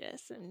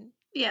 ferocious and...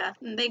 Yeah,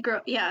 and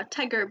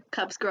tiger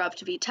cubs grow up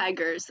to be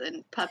tigers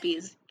and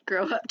puppies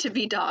grow up to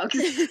be dogs.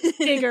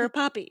 bigger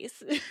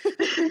puppies.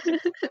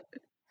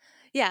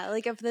 Yeah,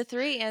 like, of the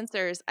three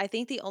answers, I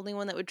think the only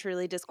one that would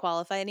truly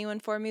disqualify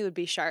anyone for me would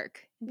be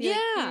shark. Be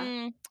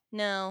like,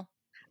 no.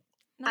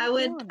 I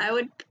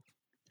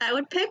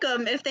would pick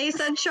them if they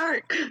said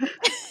shark.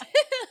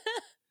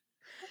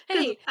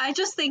 Hey, I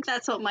just think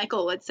that's what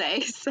Michael would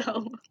say.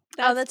 So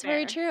that's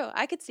very true.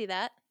 I could see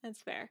that.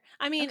 That's fair.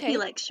 I mean, he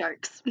likes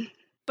sharks.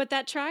 But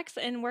that tracks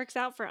and works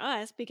out for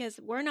us because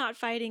we're not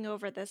fighting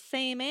over the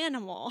same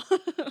animal.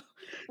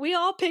 We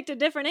all picked a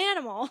different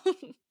animal.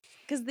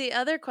 Because the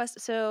other question,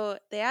 so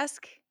they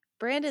ask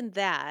Brandon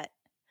that,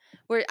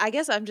 where I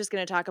guess I'm just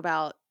going to talk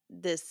about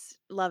this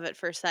love at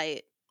first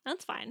sight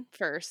That's fine.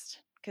 first,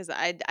 because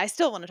I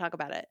still want to talk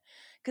about it.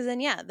 Because then,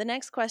 yeah, the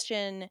next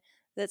question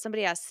that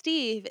somebody asked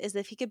Steve is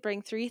if he could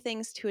bring 3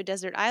 things to a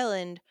desert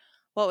island,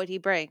 what would he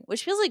bring?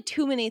 Which feels like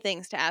too many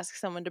things to ask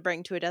someone to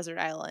bring to a desert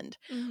island.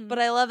 Mm-hmm. But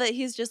I love that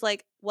he's just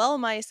like, well,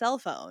 my cell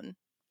phone.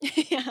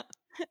 Yeah.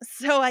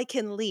 So I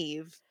can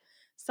leave.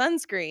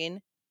 Sunscreen,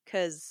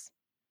 because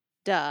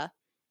duh.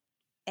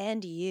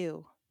 And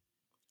you.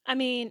 I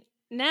mean,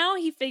 now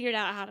he figured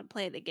out how to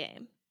play the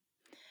game.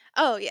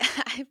 Oh, yeah.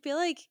 I feel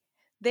like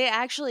they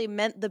actually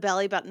meant the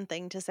belly button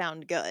thing to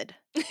sound good.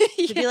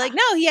 To be like,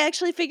 no, he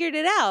actually figured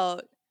it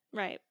out.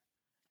 Right.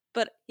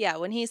 But yeah,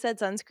 when he said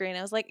sunscreen,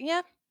 I was like,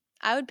 yeah,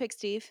 I would pick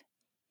Steve.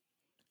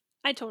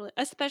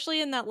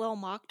 Especially in that little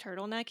mock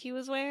turtleneck he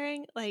was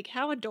wearing. Like,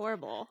 how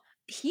adorable.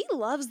 He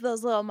loves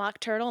those little mock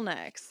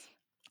turtlenecks.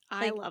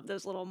 I love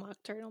those little mock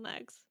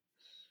turtlenecks.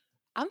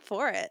 I'm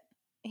for it.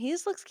 He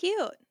just looks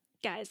cute.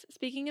 Guys,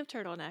 speaking of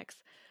turtlenecks,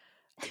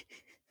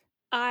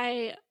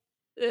 a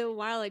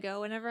while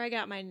ago, whenever I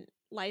got my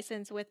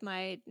license with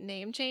my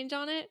name change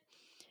on it,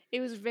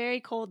 it was very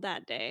cold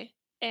that day.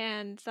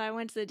 And so I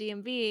went to the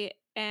DMV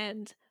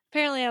and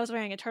apparently I was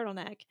wearing a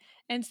turtleneck.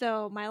 And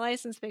so my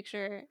license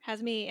picture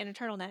has me in a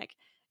turtleneck.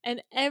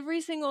 And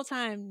every single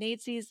time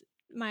Nate sees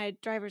my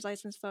driver's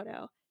license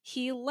photo,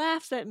 he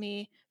laughs at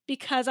me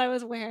because I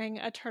was wearing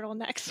a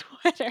turtleneck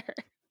sweater.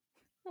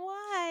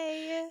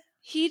 Why?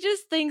 He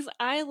just thinks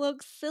I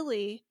look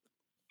silly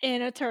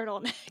in a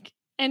turtleneck.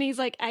 And he's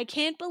like, I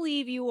can't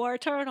believe you wore a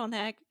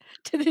turtleneck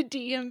to the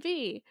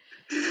DMV.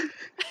 I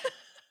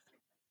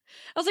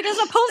was like, as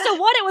opposed to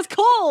what? It was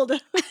cold.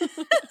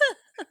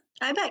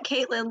 I bet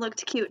Caitlin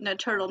looked cute in a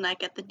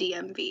turtleneck at the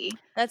DMV.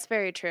 That's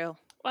very true.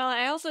 Well,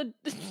 I also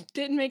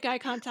didn't make eye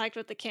contact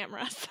with the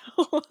camera,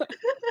 so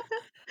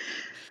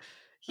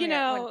you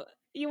know,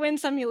 you win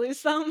some, you lose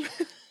some.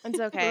 It's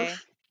okay.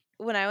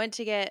 When I went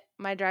to get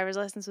my driver's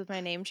license with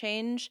my name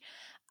change,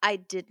 I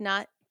did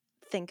not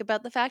think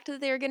about the fact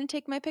that they were going to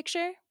take my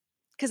picture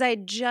because I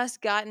had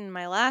just gotten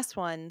my last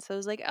one. So I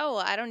was like, oh,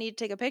 I don't need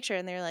to take a picture.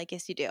 And they were like,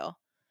 yes, you do.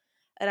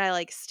 And I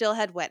like still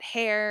had wet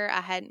hair. I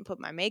hadn't put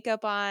my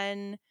makeup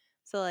on.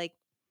 So like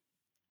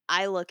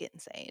I look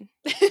insane.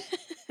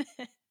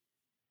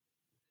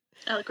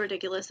 I look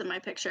ridiculous in my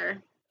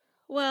picture.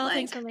 Well, Like-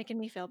 thanks for making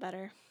me feel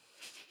better.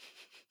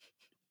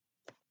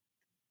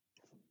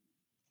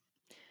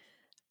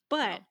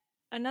 But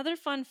another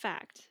fun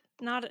fact,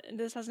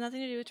 this has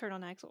nothing to do with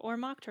turtlenecks or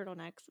mock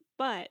turtlenecks,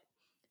 but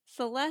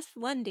Celeste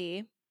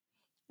Lundy,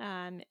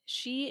 her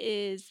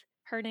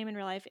name in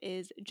real life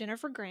is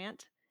Jennifer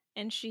Grant,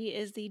 and she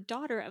is the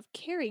daughter of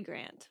Cary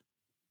Grant.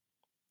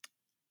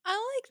 I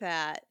like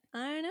that.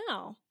 I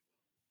know.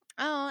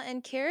 Oh,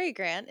 and Cary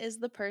Grant is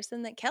the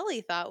person that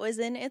Kelly thought was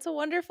in It's a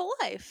Wonderful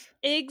Life.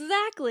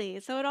 Exactly.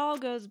 So it all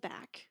goes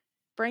back.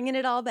 Bringing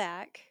it all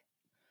back.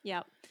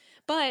 Yep.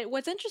 But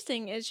what's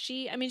interesting is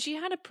she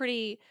had a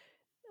pretty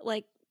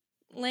like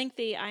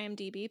lengthy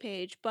IMDb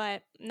page,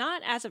 but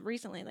not as of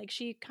recently. Like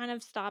she kind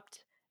of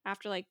stopped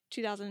after like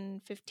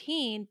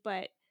 2015,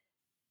 but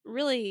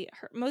really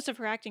most of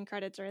her acting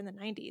credits are in the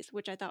 90s,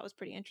 which I thought was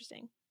pretty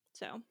interesting.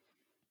 So,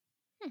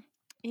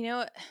 You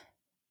know,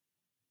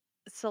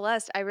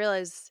 Celeste, I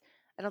realized,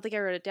 I don't think I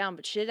wrote it down,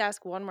 but she did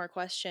ask one more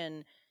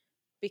question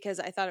because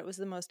I thought it was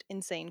the most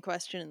insane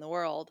question in the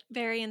world.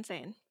 very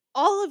insane.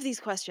 All of these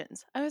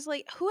questions, I was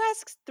like, who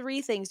asks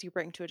 3 things you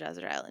bring to a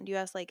desert island? You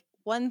ask like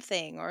one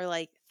thing or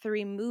like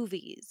 3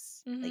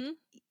 movies. Like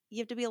you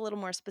have to be a little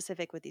more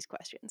specific with these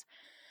questions.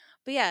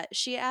 But yeah,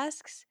 she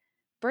asks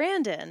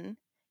Brandon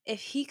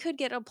if he could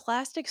get a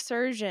plastic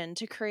surgeon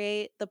to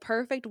create the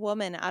perfect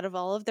woman out of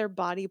all of their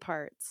body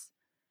parts,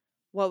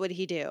 what would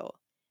he do?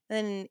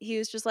 And then he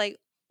was just like,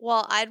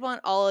 well, I'd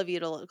want all of you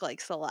to look like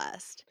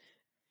Celeste.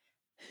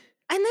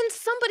 And then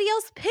somebody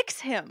else picks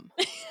him.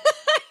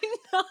 I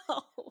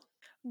know.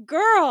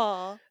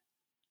 Girl.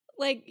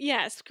 Like,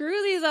 yeah,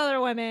 screw these other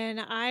women.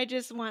 I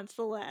just want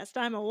Celeste.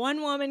 I'm a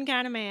one woman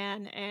kind of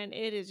man, and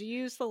it is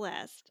you,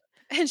 Celeste.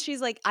 And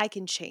she's like, I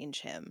can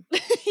change him.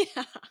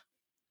 Yeah.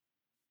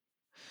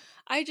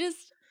 I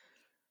just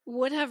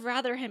would have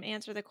rather him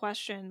answer the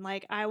question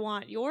like, I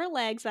want your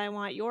legs, I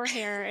want your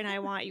hair, and I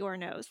want your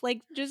nose.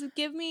 Like, just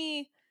give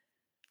me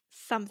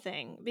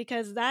something,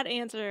 because that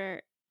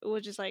answer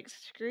was just like,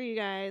 screw you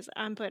guys.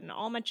 I'm putting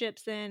all my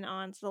chips in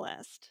on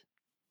Celeste.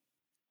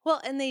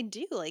 Well, and they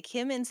do. Like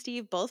him and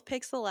Steve both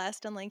pick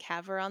Celeste and like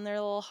have her on their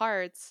little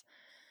hearts.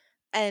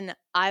 And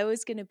I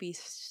was going to be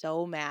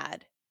so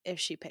mad if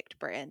she picked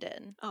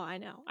Brandon. Oh, I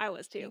know. I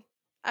was too.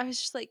 I was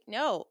just like,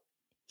 no,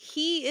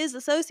 he is a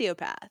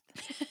sociopath.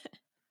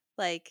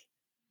 Like,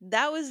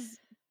 that was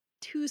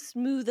too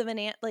smooth of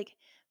an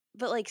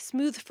but like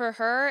smooth for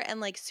her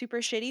and like super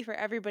shitty for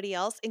everybody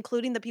else,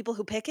 including the people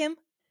who pick him.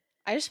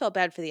 I just felt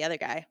bad for the other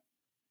guy.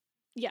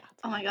 Yeah.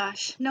 Oh my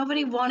gosh.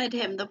 Nobody wanted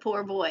him, the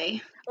poor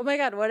boy. Oh my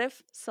God, what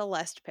if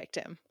Celeste picked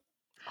him?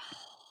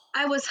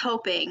 I was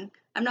hoping.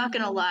 I'm not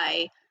going to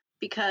lie,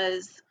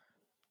 because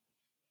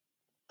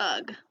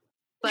ugh.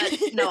 But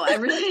no, I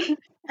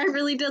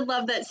really did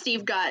love that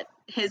Steve got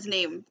his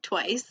name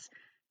twice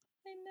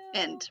I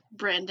know. and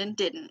Brandon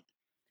didn't.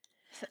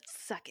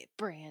 Suck it,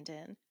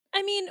 Brandon.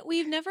 I mean,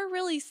 we've never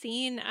really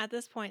seen at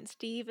this point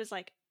Steve as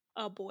like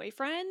a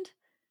boyfriend.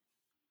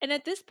 And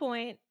at this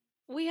point,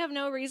 we have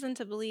no reason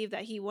to believe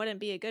that he wouldn't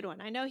be a good one.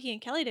 I know he and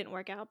Kelly didn't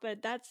work out, but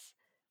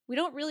we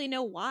don't really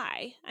know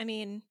why. I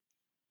mean,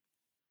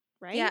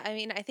 right? Yeah, I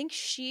mean, I think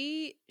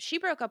she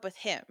broke up with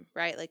him,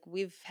 right? Like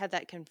we've had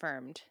that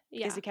confirmed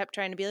because Yeah. he kept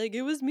trying to be like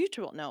it was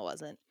mutual. No, it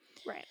wasn't.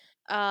 Right.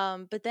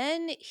 But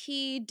then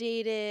he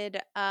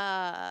dated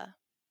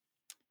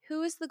who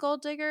was the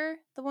gold digger?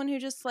 The one who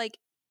just like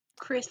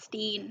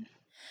Christine.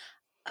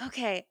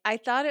 okay, I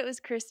thought it was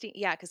Christine.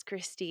 Yeah, because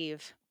Chris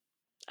Steve.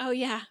 Oh,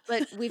 yeah.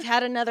 But we've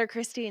had another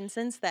Christine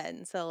since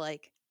then, so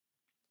like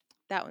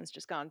that one's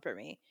just gone for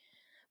me.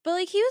 But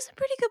like he was a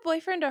pretty good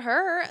boyfriend to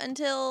her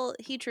until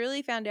he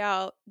truly found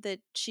out that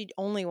she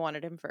only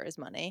wanted him for his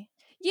money.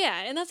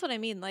 Yeah, and that's what I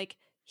mean. Like,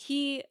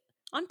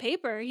 on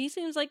paper, he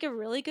seems like a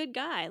really good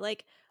guy.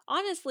 Like,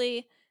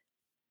 honestly,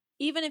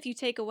 even if you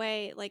take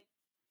away, like,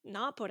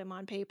 not put him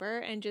on paper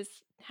and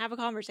just have a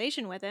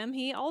conversation with him,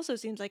 he also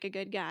seems like a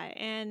good guy.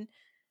 And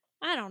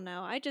I don't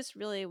know. I just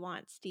really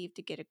want Steve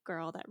to get a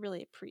girl that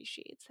really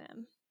appreciates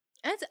him.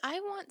 I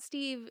want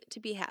Steve to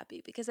be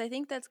happy because I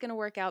think that's going to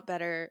work out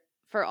better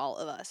for all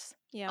of us,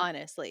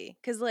 honestly.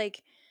 Because,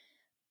 like,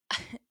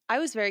 I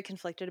was very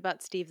conflicted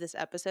about Steve this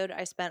episode.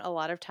 I spent a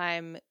lot of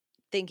time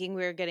thinking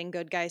we were getting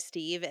good guy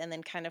Steve and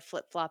then kind of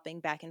flip-flopping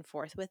back and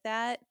forth with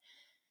that.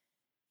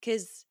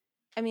 Because,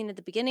 I mean, at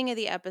the beginning of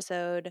the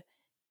episode,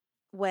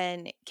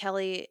 when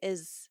Kelly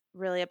is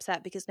really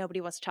upset because nobody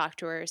wants to talk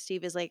to her,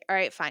 Steve is like, all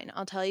right, fine,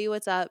 I'll tell you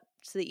what's up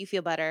so that you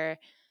feel better.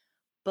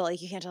 But,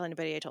 like, you can't tell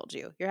anybody I told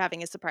you. You're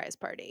having a surprise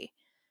party.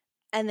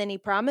 And then he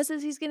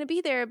promises he's going to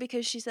be there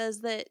because she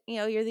says that, you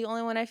know, you're the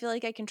only one I feel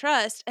like I can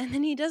trust. And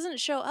then he doesn't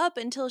show up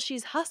until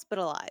she's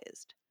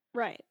hospitalized.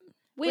 Right.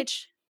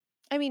 Which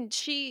I mean,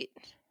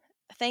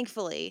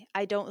 thankfully,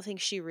 I don't think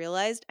she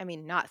realized. I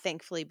mean, not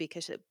thankfully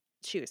because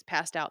she was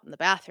passed out in the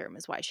bathroom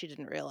is why she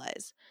didn't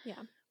realize.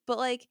 Yeah. But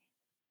like,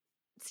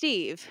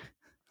 Steve.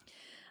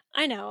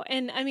 I know.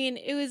 And I mean,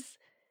 it was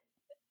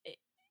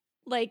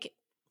like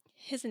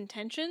his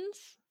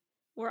intentions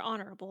were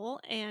honorable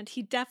and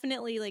he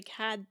definitely like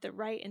had the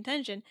right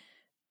intention,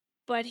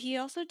 but he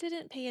also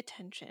didn't pay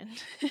attention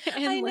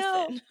and I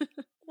know. listen.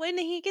 When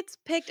he gets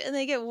picked and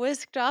they get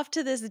whisked off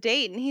to this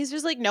date and he's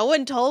just like, no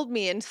one told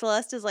me. And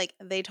Celeste is like,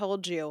 they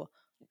told you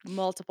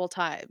multiple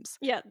times.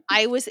 Yeah.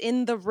 I was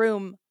in the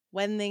room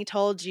when they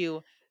told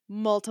you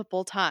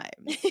multiple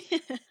times.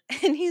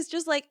 And he's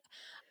just like,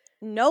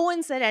 no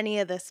one said any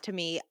of this to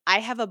me. I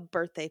have a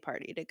birthday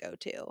party to go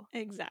to.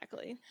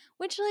 Exactly.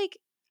 Which, like,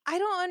 I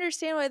don't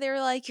understand why they were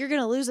like, you're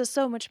going to lose us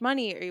so much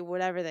money or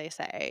whatever they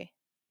say.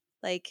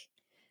 Like,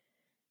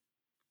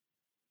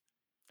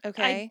 I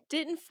okay.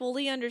 didn't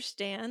fully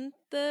understand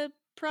the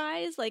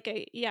prize. Like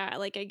I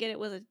get it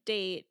was a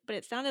date, but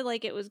it sounded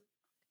like it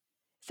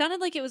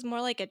was more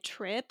like a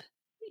trip,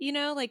 you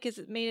know, like cuz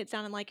it made it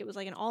sound like it was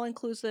like an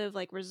all-inclusive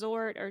like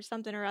resort or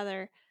something or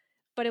other,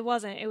 but it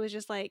wasn't. It was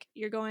just like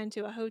you're going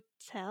to a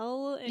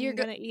hotel and You're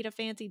you're going to eat a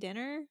fancy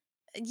dinner.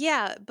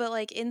 Yeah, but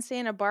like in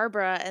Santa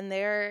Barbara and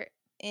they're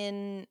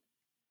in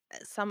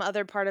some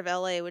other part of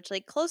LA, which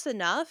like close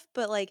enough,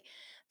 but like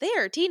they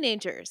are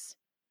teenagers.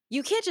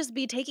 You can't just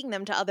be taking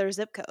them to other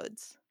zip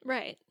codes.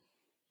 Right.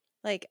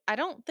 Like, I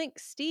don't think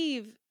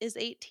Steve is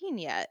 18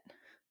 yet.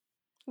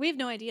 We have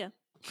no idea.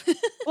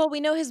 Well,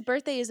 we know his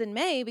birthday is in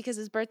May because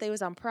his birthday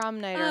was on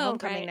prom night or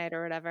homecoming right. night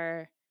or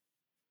whatever.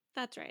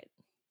 That's right.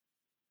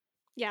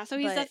 Yeah, so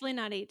he's But definitely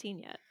not 18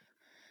 yet.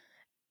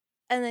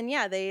 and then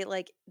yeah, they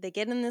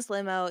get in this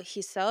limo.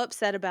 He's so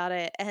upset about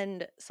it,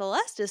 and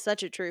Celeste is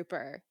such a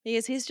trooper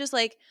because he's just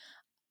like,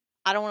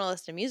 I don't want to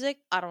listen to music.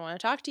 I don't want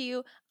to talk to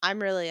you.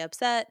 I'm really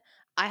upset.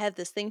 I have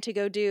this thing to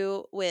go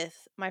do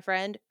with my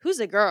friend who's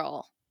a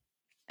girl.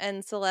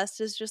 And Celeste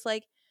is just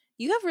like,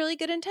 you have really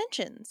good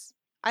intentions.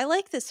 I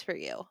like this for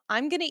you.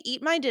 I'm going to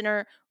eat my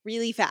dinner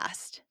really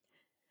fast.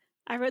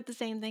 I wrote the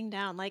same thing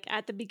down. Like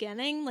at the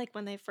beginning, like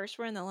when they first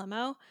were in the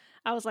limo,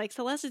 I was like,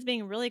 Celeste is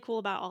being really cool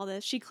about all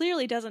this. She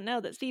clearly doesn't know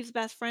that Steve's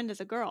best friend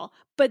is a girl.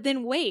 But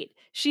then wait,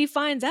 she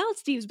finds out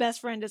Steve's best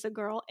friend is a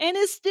girl and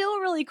is still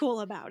really cool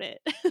about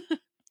it.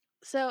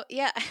 So,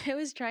 yeah, I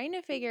was trying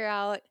to figure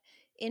out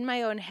in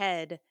my own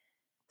head.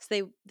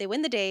 So they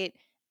win the date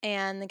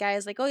and the guy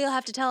is like, "Oh, you'll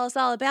have to tell us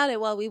all about it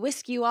while we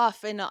whisk you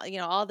off and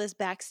all this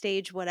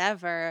backstage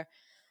whatever."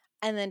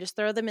 And then just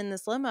throw them in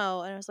this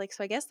limo. And I was like,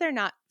 so I guess they're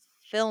not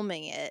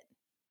filming it.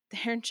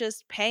 They're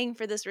just paying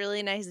for this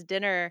really nice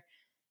dinner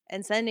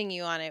and sending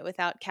you on it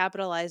without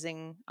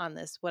capitalizing on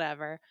this,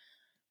 whatever.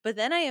 But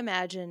then I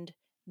imagined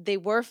they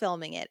were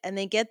filming it and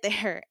they get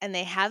there and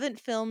they haven't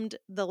filmed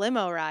the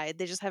limo ride.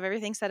 They just have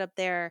everything set up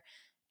there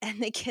and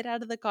they get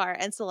out of the car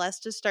and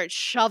Celeste just starts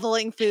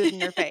shoveling food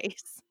in her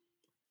face.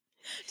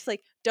 Just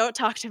like, don't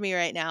talk to me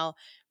right now.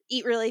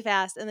 Eat really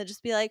fast and then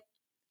just be like,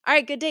 all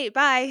right, good date.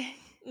 Bye.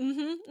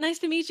 Nice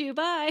to meet you.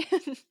 Bye.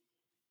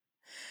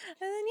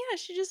 And then yeah,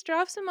 she just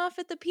drops him off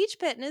at the Peach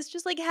Pit and it's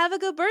just like, have a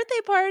good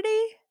birthday party.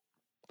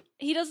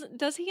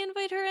 Does he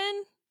invite her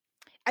in?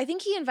 I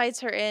think he invites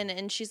her in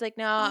and she's like,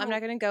 no, I'm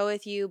not going to go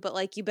with you, but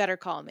like, you better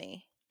call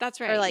me. That's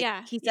right. Or like,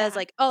 Yeah. he says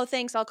like, oh,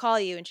 thanks, I'll call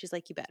you. And she's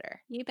like, you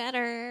better. You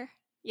better.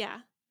 Yeah.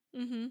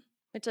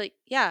 It's like,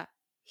 yeah,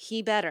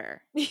 he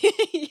better.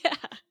 Yeah.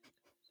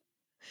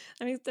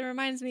 I mean, that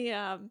reminds me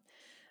of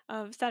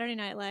Saturday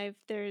Night Live.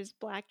 There's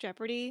Black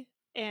Jeopardy,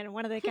 and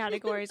one of the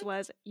categories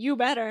was "You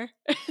better."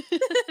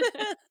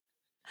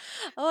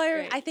 Oh,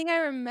 Great. I think I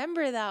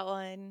remember that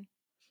one.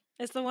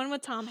 It's the one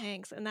with Tom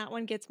Hanks, and that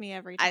one gets me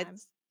every I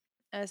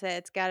time. say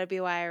it's got to be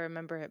why I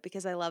remember it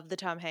because I love the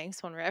Tom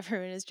Hanks one where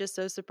everyone is just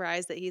so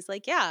surprised that he's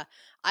like, yeah,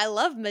 I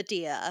love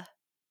Medea.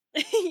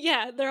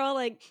 Yeah, they're all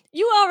like,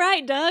 "You all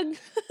right, Doug?"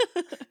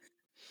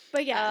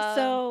 But yeah,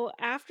 so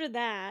after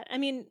that, I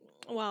mean,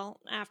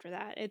 well, after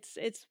that, it's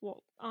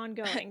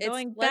ongoing,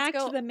 going let's back to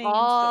go the main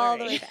all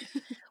the story. way back.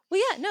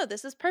 Well, yeah, no,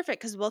 this is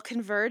perfect because we'll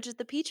converge at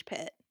the Peach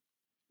Pit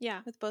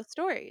Yeah. with both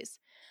stories.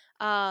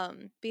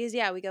 Because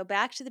yeah, we go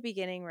back to the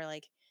beginning where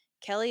like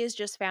Kelly has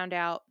just found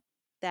out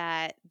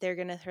that they're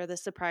gonna throw the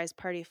surprise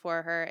party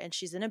for her, and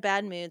she's in a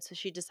bad mood, so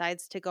she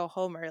decides to go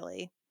home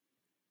early.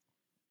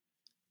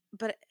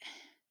 But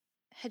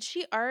had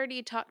she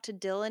already talked to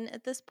Dylan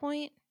at this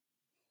point?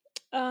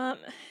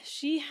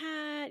 She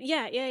had,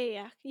 yeah,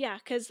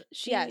 because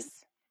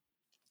Yes.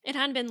 it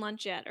hadn't been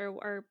lunch yet,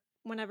 or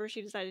whenever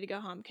she decided to go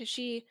home, because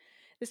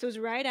this was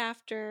right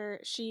after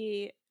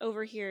she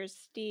overhears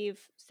Steve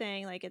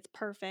saying like it's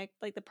perfect,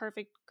 like the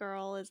perfect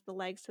girl is the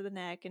legs to the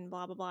neck and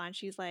blah blah blah, and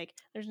she's like,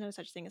 there's no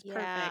such thing as Yeah.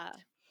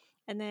 perfect.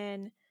 And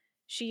then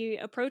she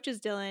approaches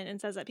Dylan and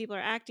says that people are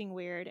acting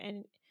weird,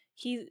 and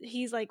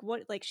he's like,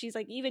 what? Like she's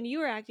like, even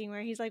you are acting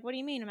weird. He's like, what do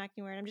you mean I'm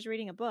acting weird? I'm just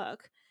reading a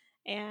book.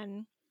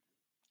 And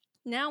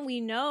now we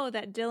know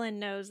that Dylan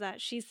knows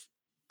that she's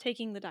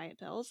taking the diet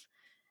pills,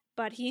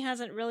 but he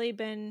hasn't really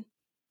been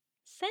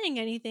saying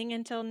anything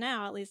until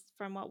now, at least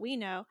from what we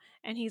know.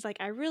 And he's like,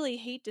 I really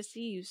hate to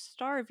see you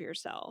starve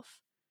yourself.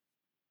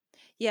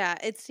 Yeah,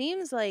 it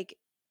seems like,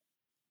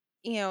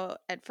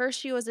 at first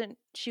she was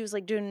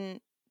like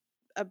doing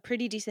a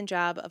pretty decent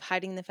job of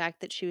hiding the fact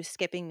that she was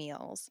skipping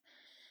meals.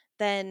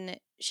 Then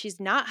she's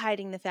not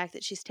hiding the fact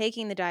that she's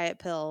taking the diet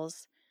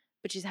pills,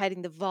 but she's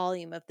hiding the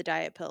volume of the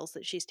diet pills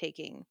that she's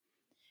taking.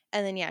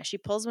 And then, yeah, she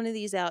pulls one of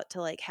these out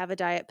to like have a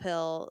diet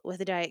pill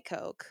with a Diet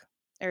Coke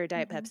or a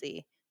Diet Mm-hmm.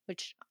 Pepsi,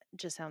 which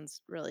just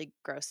sounds really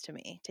gross to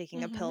me.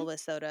 Taking a Mm-hmm. pill with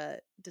soda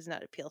does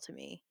not appeal to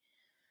me.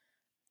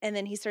 And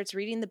then he starts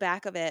reading the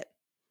back of it.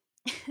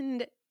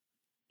 And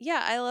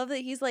yeah, I love that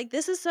he's like,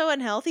 this is so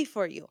unhealthy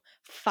for you.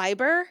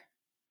 Fiber?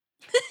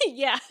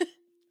 Yeah.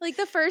 Like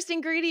the first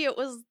ingredient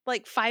was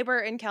like fiber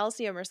and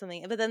calcium or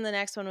something. But then the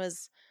next one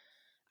was,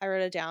 I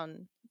wrote it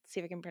down, see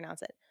if I can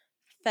pronounce it.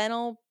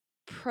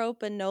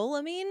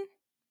 Phenylpropanolamine?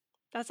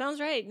 That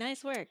sounds right.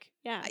 Nice work.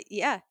 Yeah.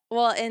 Yeah.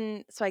 Well,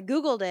 and so I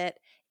Googled it,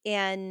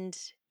 and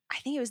I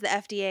think it was the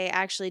FDA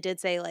actually did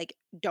say, like,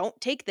 don't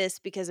take this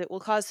because it will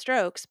cause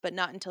strokes, but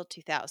not until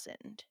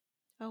 2000.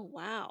 Oh,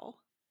 wow.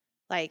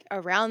 Like,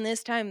 around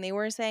this time, they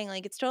were saying,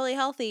 like, it's totally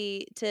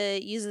healthy to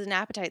use as an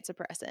appetite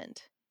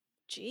suppressant.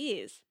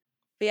 Jeez.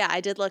 But yeah,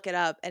 I did look it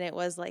up, and it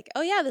was like,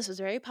 oh, yeah, this was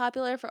very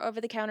popular for over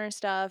the counter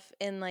stuff.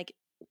 In like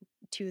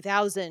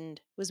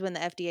 2000 was when the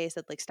FDA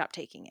said, like, stop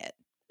taking it.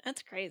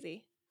 That's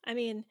crazy. I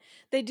mean,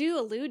 they do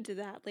allude to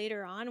that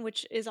later on,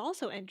 which is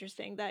also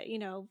interesting that,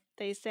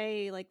 they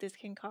say like this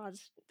can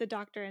cause, the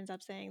doctor ends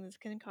up saying this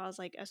can cause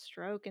like a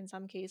stroke in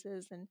some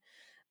cases and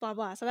blah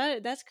blah. So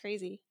that's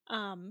crazy.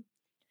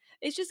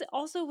 It's just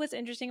also what's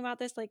interesting about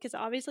this, like, because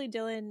obviously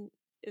Dylan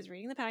is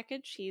reading the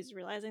package, he's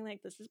realizing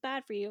like this is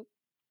bad for you,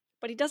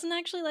 but he doesn't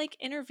actually like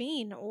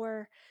intervene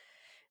or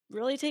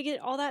really take it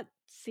all that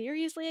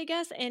seriously, I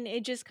guess. And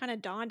it just kind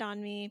of dawned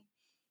on me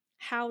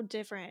how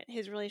different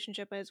his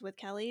relationship is with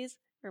Kelly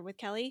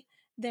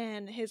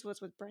than his was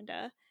with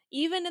Brenda.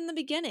 Even in the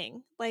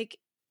beginning, like,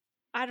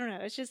 I don't know,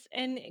 it's just,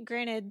 and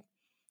granted,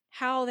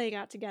 how they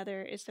got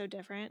together is so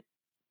different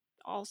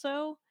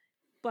also,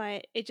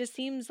 but it just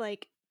seems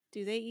like,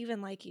 do they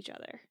even like each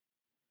other?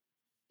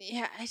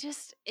 Yeah,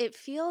 it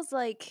feels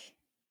like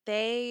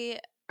they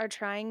are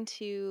trying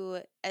to,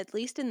 at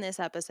least in this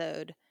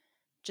episode,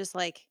 just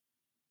like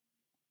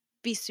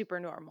be super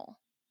normal.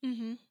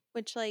 Mm-hmm.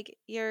 Which, like,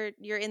 you're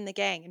in the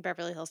gang in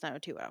Beverly Hills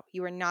 90210.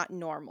 You are not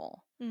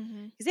normal.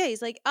 Mm-hmm. Because yeah,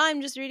 he's like, oh,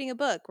 I'm just reading a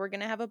book. We're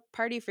gonna have a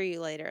party for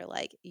you later.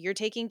 Like, you're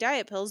taking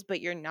diet pills,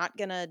 but you're not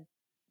gonna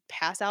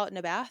pass out in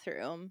a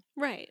bathroom.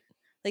 Right.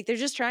 Like, they're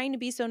just trying to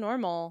be so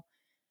normal,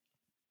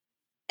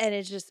 and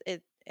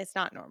it's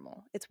not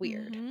normal. It's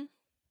weird. Mm-hmm.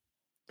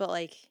 But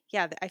like,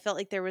 yeah, I felt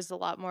like there was a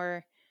lot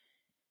more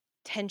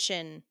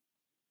tension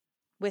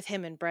with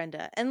him and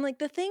Brenda. And like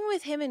the thing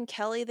with him and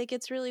Kelly that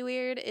gets really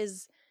weird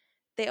is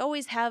they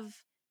always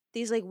have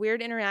these like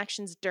weird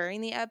interactions during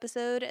the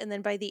episode, and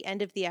then by the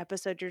end of the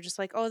episode you're just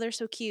like, oh, they're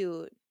so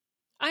cute.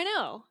 I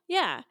know.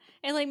 Yeah.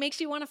 It like makes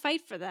you want to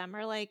fight for them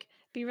or like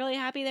be really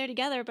happy they're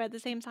together, but at the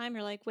same time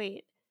you're like,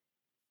 wait,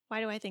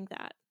 why do I think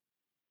that?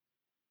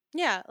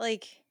 Yeah,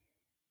 like,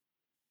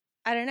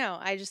 I don't know,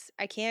 I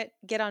can't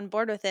get on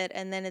board with it.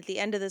 And then at the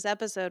end of this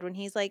episode when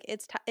he's like,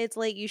 it's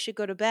late, you should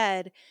go to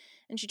bed,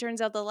 and she turns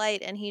out the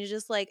light and he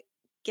just like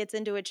gets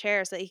into a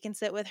chair so that he can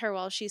sit with her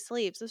while she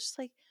sleeps. It's just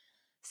like,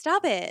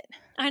 stop it.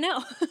 I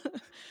know.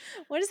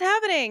 What is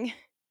happening?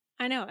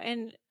 I know.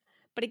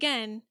 But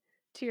again,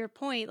 to your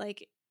point,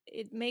 like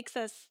it makes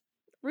us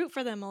root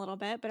for them a little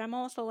bit, but I'm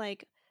also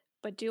like,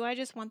 but do I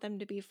just want them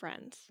to be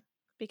friends?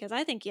 Because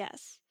I think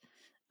yes.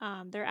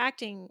 They're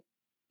acting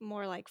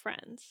more like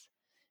friends.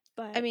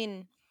 I But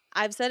mean,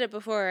 I've said it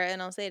before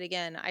and I'll say it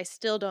again. I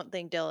still don't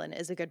think Dylan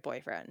is a good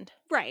boyfriend.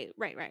 right.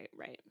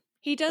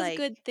 He does Like,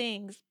 good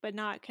things, but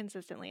not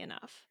consistently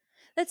enough.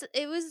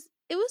 it was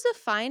a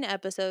fine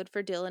episode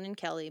for Dylan and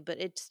Kelly, but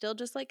it still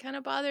just like kind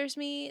of bothers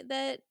me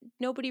that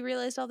nobody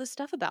realized all this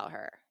stuff about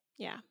her.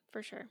 Yeah,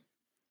 for sure.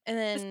 And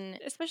then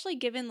Especially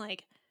given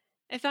like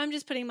if I'm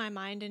just putting my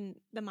mind in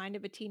the mind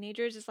of a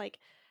teenager, it's just like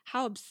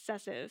how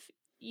obsessive,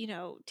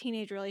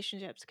 teenage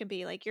relationships can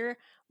be. Like you're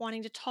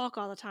wanting to talk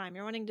all the time,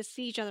 you're wanting to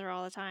see each other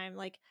all the time.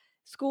 Like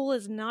school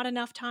is not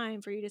enough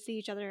time for you to see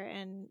each other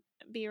and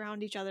be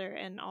around each other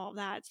and all of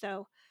that.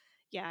 So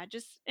yeah,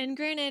 just, and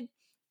granted,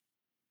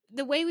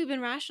 the way we've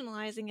been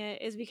rationalizing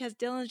it is because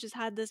Dylan's just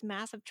had this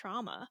massive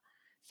trauma.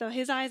 So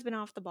his eye's been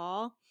off the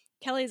ball.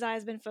 Kelly's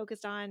eye's been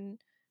focused on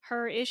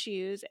her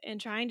issues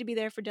and trying to be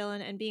there for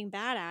Dylan and being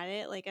bad at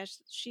it, like as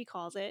she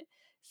calls it.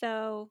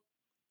 So,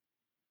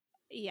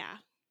 yeah,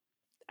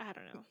 I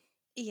don't know.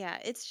 yeah,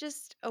 it's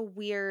just a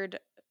weird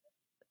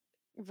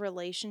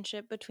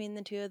relationship between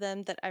the two of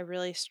them that I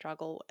really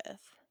struggle with.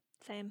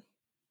 Same.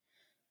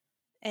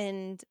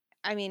 And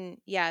I mean,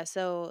 yeah,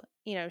 so,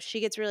 she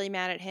gets really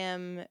mad at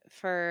him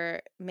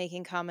for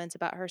making comments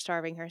about her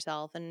starving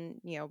herself and,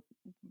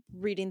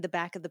 reading the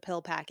back of the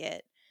pill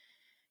packet.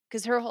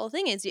 Because her whole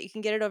thing is you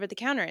can get it over the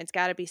counter. It's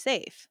got to be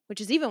safe,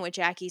 which is even what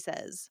Jackie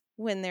says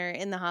when they're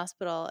in the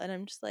hospital. And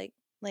I'm just like,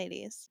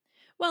 ladies.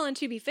 Well, and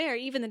to be fair,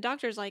 even the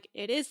doctor's like,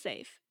 it is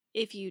safe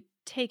if you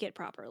take it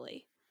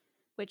properly,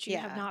 which you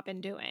have Yeah. not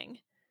been doing.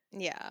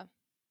 Yeah.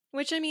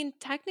 Which, I mean,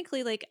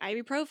 technically, like,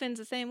 ibuprofen's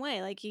the same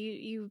way. Like,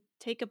 you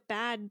take a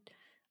bad,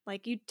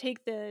 like, you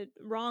take the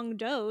wrong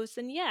dose,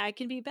 and yeah, it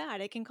can be bad.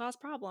 It can cause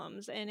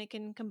problems, and it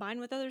can combine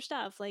with other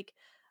stuff. Like,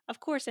 of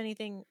course,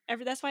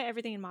 that's why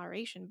everything in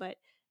moderation. But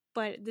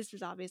this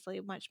is obviously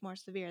much more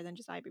severe than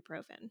just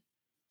ibuprofen.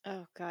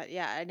 Oh God,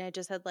 yeah. And I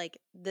just had like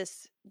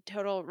this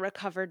total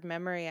recovered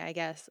memory, I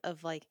guess,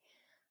 of like,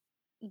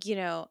 you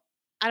know,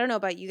 I don't know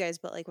about you guys,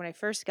 but like when I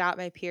first got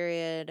my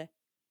period,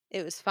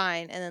 it was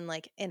fine. And then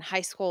like in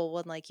high school,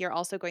 when like you're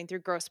also going through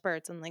growth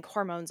spurts and like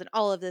hormones and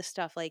all of this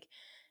stuff, like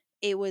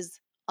it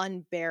was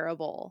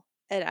unbearable.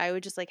 And I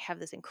would just like have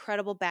this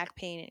incredible back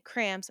pain and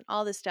cramps and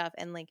all this stuff.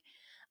 And like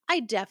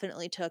I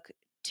definitely took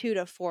 2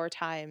 to 4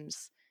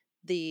 times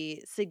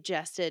the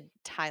suggested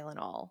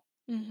Tylenol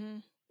Mm-hmm.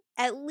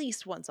 at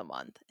least once a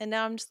month. And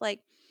now I'm just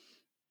like,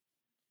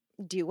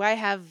 do I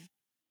have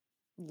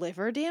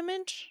liver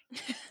damage?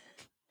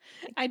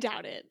 I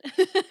doubt it.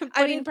 I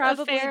But mean, it's a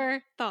probably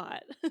fair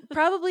thought.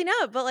 probably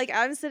not, but like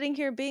I'm sitting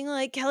here being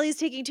like, Kelly's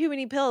taking too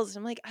many pills.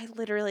 And I'm like, I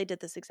literally did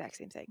this exact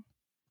same thing.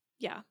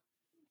 Yeah.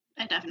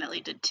 I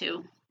definitely did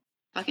too.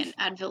 Fucking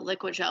Advil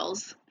liquid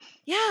gels.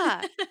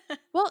 Yeah.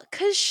 Well,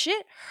 cause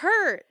shit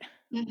hurt.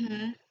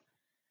 Mm-hmm.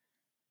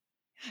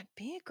 God,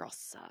 being a girl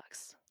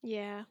sucks.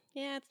 Yeah.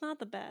 Yeah, it's not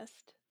the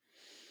best.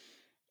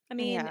 I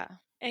mean, Yeah.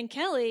 and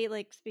Kelly,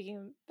 like,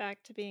 speaking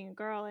back to being a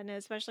girl and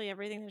especially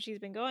everything that she's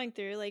been going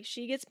through, like,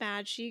 she gets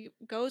mad, she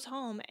goes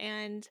home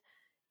and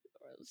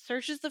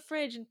searches the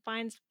fridge and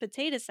finds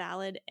potato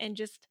salad and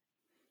just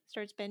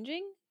starts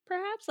binging,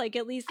 perhaps, like,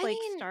 at least I like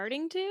mean,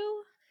 starting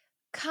to.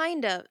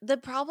 kind of. The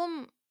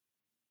problem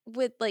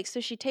with like,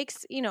 so she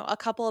takes, a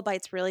couple of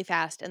bites really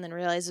fast and then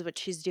realizes what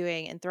she's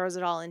doing and throws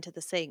it all into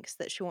the sink so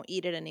that she won't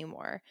eat it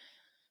anymore.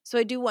 So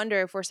I do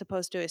wonder if we're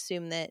supposed to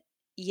assume that,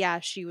 yeah,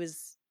 she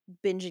was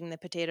binging the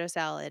potato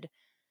salad.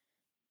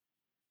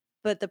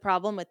 But the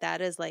problem with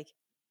that is like,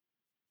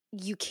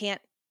 you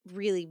can't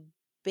really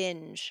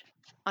binge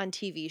on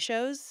TV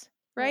shows,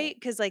 right?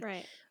 Because like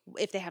Right.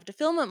 if they have to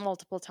film it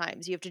multiple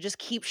times, you have to just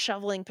keep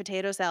shoveling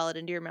potato salad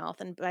into your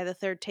mouth. And by the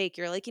third take,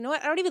 you're like, you know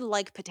what? I don't even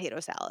like potato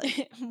salad.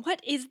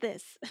 What is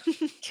this?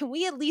 Can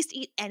we at least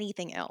eat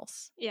anything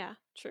else? Yeah,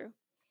 true.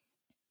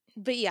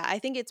 But yeah, I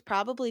think it's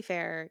probably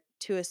fair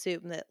to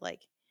assume that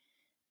like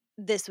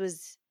this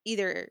was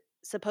either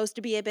supposed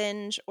to be a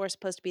binge or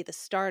supposed to be the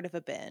start of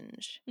a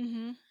binge.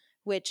 Mm-hmm.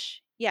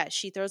 Which, yeah,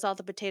 she throws all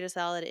the potato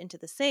salad into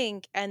the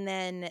sink, and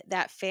then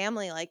that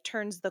family like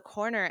turns the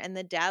corner and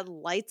the dad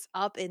lights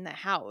up in the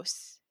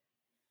house.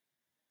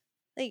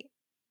 Like,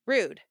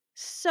 rude.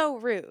 So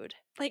rude.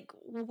 Like,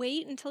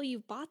 wait until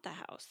you've bought the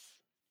house.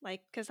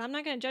 Like, because I'm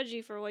not going to judge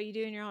you for what you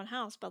do in your own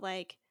house, but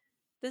like,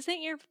 this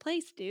ain't your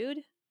place,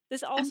 dude.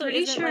 This also pretty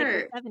isn't like the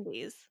sure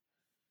 70s.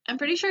 I'm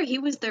pretty sure he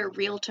was their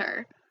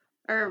realtor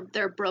or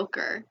their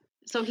broker.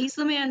 So he's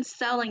the man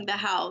selling the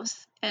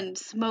house and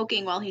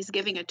smoking while he's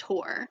giving a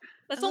tour.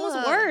 That's almost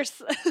Ugh.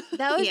 worse.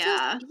 That would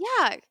Yeah. feel,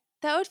 yeah,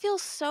 that would feel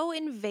so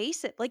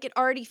invasive. Like, it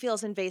already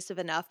feels invasive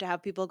enough to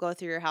have people go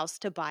through your house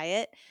to buy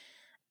it.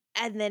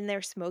 And then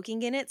they're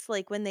smoking in it. So,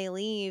 like, when they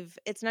leave,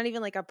 it's not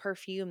even like a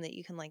perfume that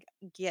you can like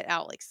get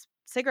out, like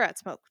cigarette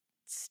smoke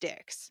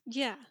sticks.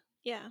 Yeah.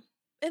 Yeah.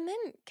 And then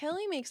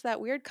Kelly makes that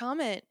weird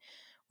comment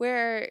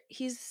where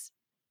he's,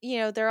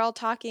 they're all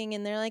talking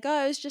and they're like, oh,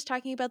 I was just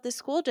talking about this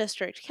school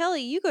district.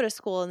 Kelly, you go to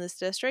school in this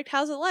district.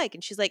 How's it like?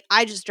 And she's like,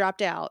 I just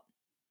dropped out.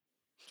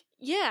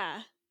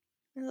 Yeah.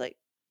 And like,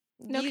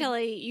 No,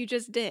 Kelly, you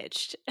just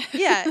ditched.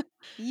 yeah,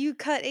 you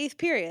cut 8th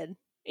period.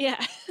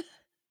 Yeah.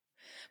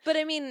 But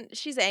I mean,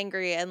 she's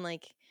angry and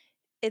like,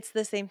 it's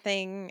the same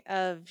thing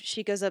of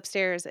she goes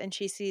upstairs and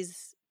she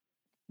sees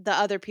the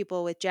other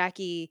people with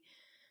Jackie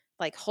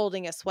like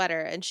holding a sweater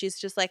and she's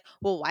just like,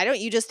 well, why don't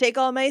you just take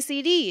all my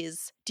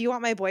CDs? Do you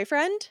want my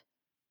boyfriend?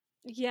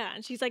 Yeah.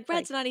 And she's like,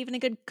 red's not even a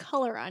good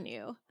color on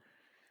you.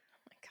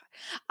 Oh my God.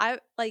 I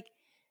like,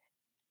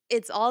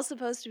 it's all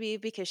supposed to be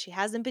because she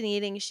hasn't been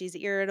eating. She's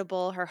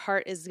irritable. Her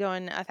heart is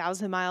going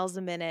 1,000 miles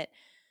a minute.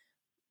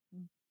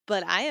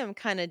 But I am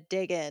kind of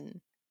digging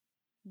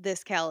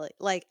this Kelly.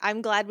 Like,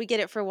 I'm glad we get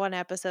it for one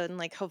episode and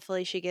like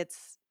hopefully she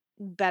gets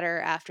better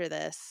after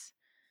this.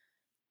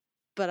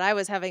 But I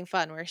was having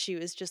fun where she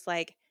was just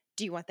like,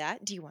 do you want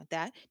that? Do you want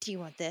that? Do you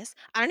want this?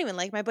 I don't even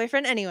like my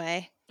boyfriend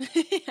anyway.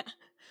 Yeah.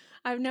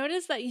 I've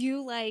noticed that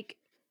you like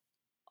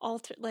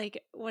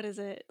what is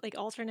it? Like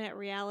alternate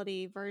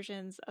reality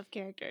versions of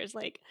characters.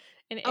 Like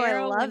in Oh, I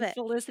Arrow love when it.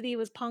 Felicity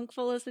was punk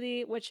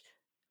Felicity, which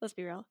let's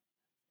be real,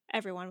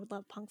 everyone would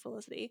love punk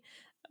Felicity.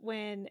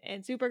 When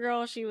in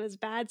Supergirl she was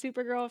bad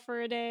Supergirl for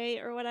a day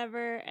or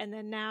whatever, and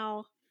then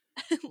now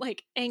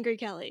like angry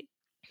Kelly.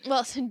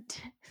 Well, so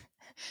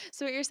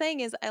what you're saying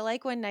is I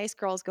like when nice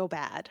girls go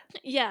bad.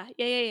 Yeah.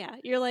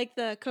 You're like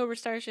the Cobra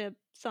Starship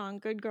song,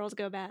 Good Girls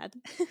Go Bad.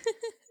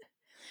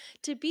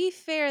 To be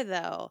fair,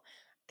 though,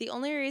 the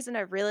only reason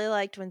I really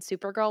liked when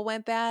Supergirl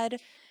went bad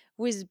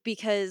was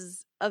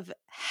because of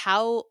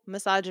how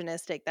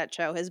misogynistic that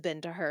show has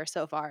been to her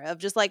so far. Of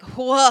just like,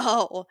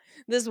 whoa,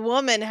 this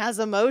woman has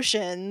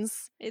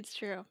emotions. It's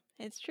true.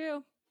 It's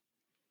true.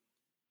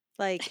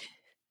 Like,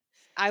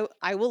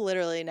 I will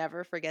literally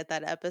never forget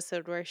that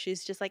episode where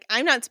she's just like,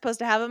 I'm not supposed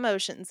to have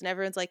emotions. And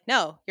everyone's like,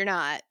 no, you're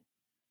not.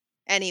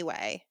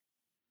 Anyway,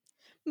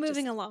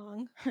 Moving just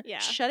along. Yeah.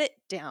 shut it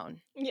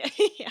down. Yeah.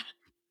 Yeah.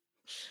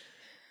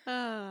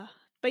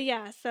 But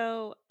yeah,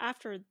 so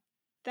after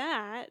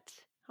that,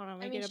 hold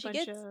on, I we mean, get a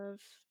bunch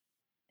of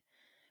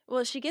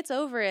she gets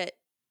over it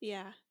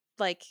yeah.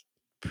 like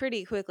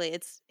pretty quickly.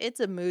 It's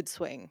a mood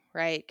swing,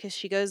 right? Because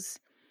she goes,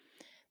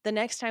 the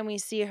next time we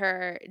see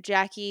her,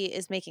 Jackie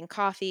is making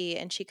coffee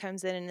and she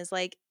comes in and is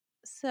like,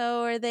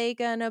 so are they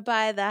gonna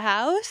buy the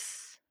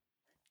house?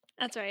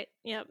 That's right.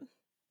 Yep.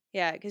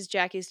 Yeah, because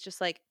Jackie's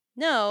just like,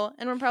 no,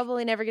 and we're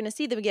probably never gonna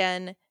see them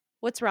again.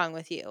 What's wrong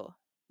with you?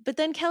 But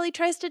then Kelly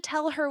tries to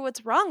tell her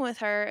what's wrong with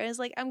her and is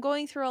like, I'm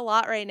going through a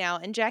lot right now.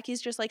 And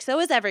Jackie's just like, so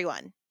is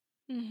everyone.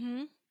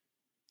 Mm-hmm.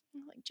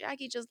 I'm like,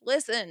 Jackie, just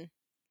listen.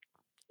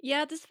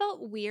 Yeah, this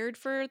felt weird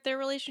for their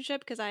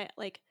relationship because I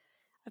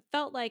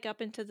felt like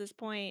up until this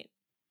point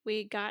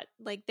we got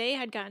like they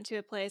had gotten to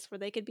a place where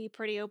they could be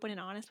pretty open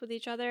and honest with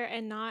each other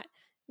and not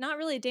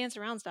really dance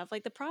around stuff.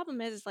 Like the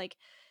problem is like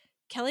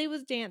Kelly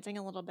was dancing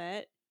a little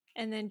bit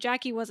and then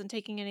Jackie wasn't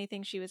taking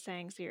anything she was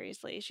saying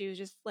seriously. She was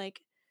just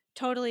like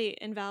totally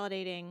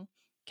invalidating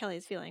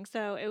Kelly's feelings.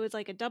 So it was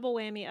like a double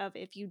whammy of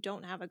if you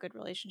don't have a good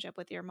relationship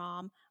with your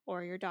mom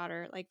or your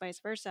daughter, like vice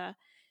versa,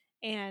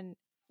 and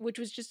which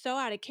was just so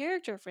out of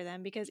character for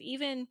them because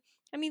even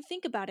I mean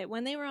think about it,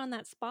 when they were on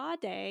that spa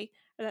day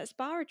or that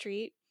spa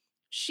retreat,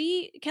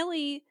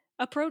 Kelly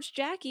approached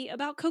Jackie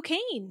about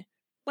cocaine.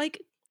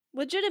 Like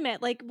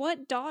legitimate, like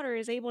what daughter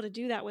is able to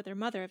do that with their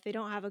mother if they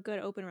don't have a good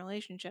open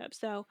relationship?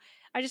 So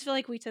I just feel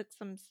like we took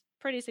some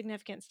pretty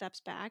significant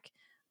steps back,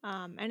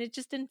 and it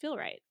just didn't feel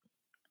right.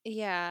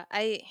 Yeah,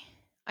 I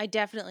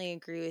definitely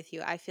agree with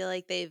you. I feel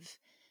like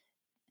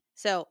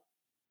so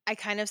I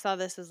kind of saw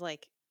this as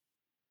like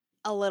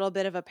a little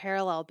bit of a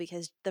parallel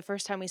because the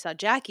first time we saw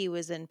Jackie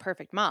was in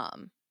Perfect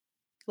Mom.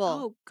 Well,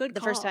 Oh, good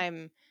the first call.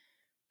 time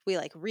we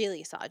like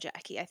really saw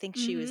Jackie. I think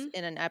she was Mm-hmm.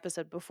 in an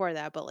episode before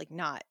that, but like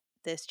not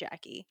this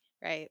Jackie,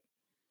 right?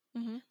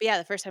 Mm-hmm. But yeah,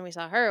 the first time we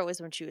saw her was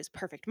when she was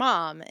Perfect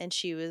Mom and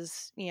she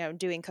was,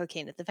 doing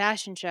cocaine at the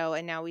fashion show.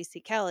 And now we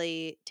see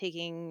Kelly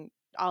taking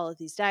all of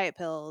these diet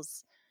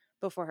pills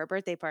before her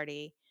birthday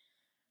party.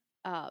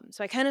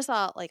 So I kind of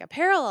saw like a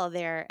parallel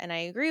there. And I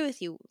agree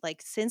with you.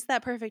 Like, since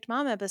that Perfect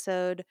Mom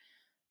episode,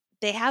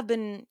 they have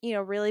been,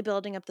 really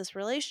building up this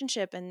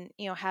relationship and,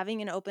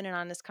 having an open and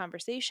honest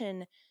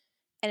conversation.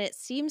 And it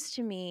seems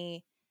to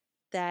me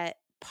that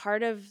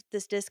part of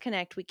this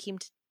disconnect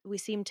we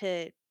seem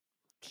to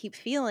keep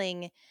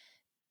feeling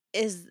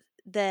is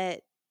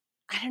that,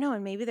 I don't know,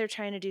 and maybe they're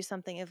trying to do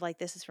something of like,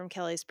 this is from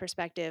Kelly's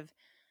perspective,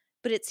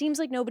 but it seems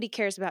like nobody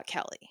cares about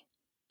Kelly.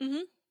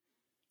 Mm-hmm.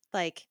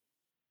 Like,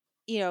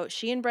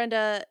 she and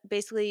Brenda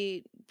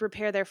basically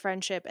repair their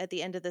friendship at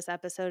the end of this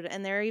episode.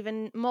 And there are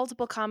even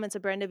multiple comments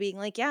of Brenda being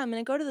like, yeah, I'm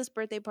going to go to this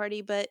birthday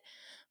party, but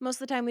most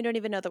of the time we don't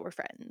even know that we're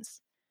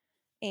friends.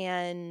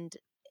 And,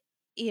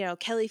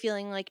 Kelly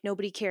feeling like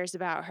nobody cares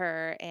about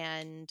her.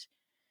 And,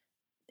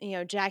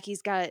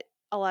 Jackie's got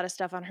a lot of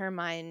stuff on her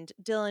mind.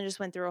 Dylan just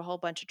went through a whole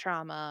bunch of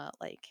trauma.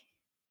 Like,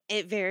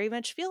 it very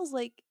much feels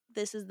like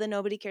this is the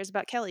nobody cares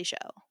about Kelly show.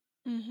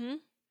 Mm-hmm.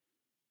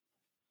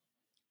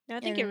 I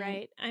think you're And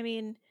right. I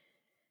mean,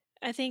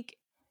 I think,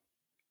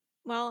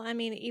 well, I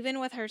mean, even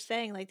with her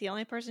saying, like, the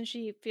only person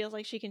she feels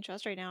like she can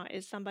trust right now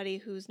is somebody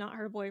who's not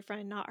her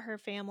boyfriend, not her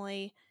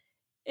family.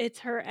 It's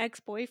her ex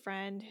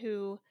boyfriend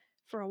who,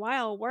 for a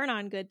while, weren't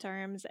on good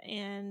terms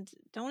and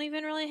don't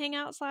even really hang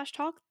out slash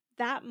talk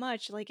that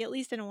much, like, at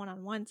least in a one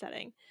on one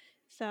setting.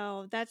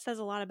 So that says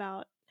a lot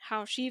about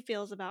how she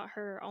feels about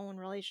her own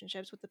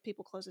relationships with the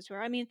people closest to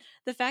her. I mean,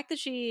 the fact that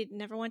she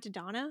never went to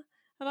Donna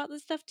about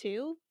this stuff,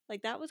 too,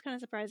 like, that was kind of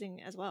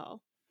surprising as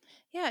well.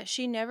 yeah,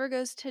 she never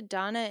goes to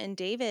Donna and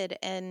David.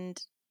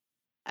 And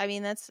I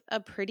mean, that's a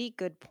pretty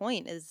good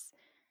point, is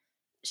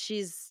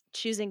she's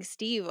choosing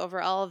Steve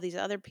over all of these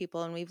other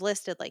people. And we've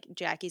listed like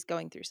Jackie's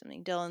going through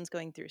something, Dylan's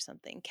going through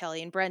something,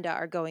 Kelly and Brenda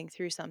are going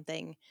through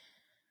something.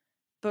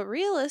 But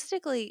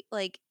realistically,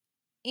 like,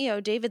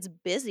 David's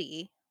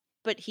busy,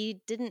 but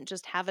he didn't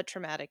just have a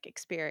traumatic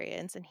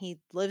experience and he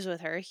lives with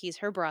her. He's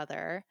her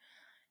brother.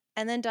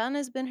 And then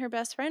Donna's been her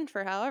best friend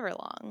for however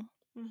long.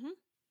 Mm-hmm.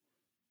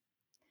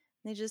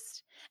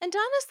 And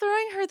Donna's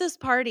throwing her this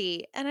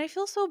party. And I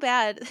feel so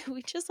bad.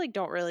 We just like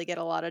don't really get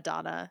a lot of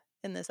Donna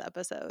in this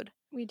episode.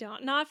 We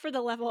don't. Not for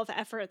the level of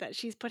effort that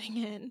she's putting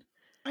in.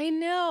 I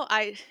know.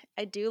 I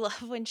do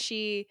love when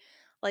she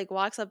like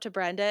walks up to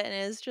Brenda and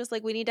is just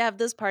like, we need to have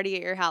this party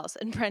at your house.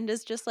 And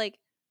Brenda's just like,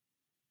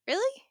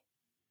 really?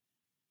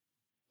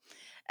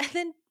 And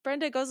then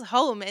Brenda goes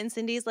home and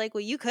Cindy's like,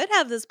 well, you could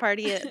have this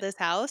party at this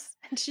house.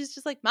 And she's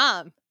just like,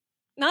 Mom,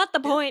 Not the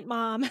point,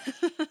 Mom.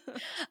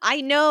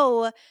 I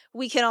know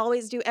we can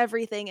always do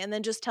everything and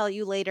then just tell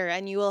you later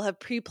and you will have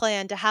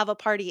pre-planned to have a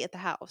party at the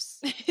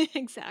house.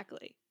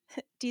 Exactly.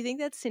 Do you think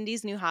that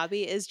Cindy's new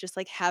hobby is just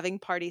like having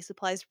party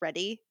supplies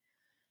ready?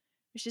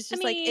 She's I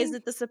just like, is mean,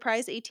 it the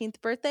surprise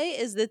 18th birthday?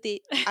 Is that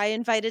the I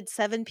invited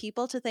 7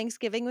 people to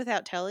Thanksgiving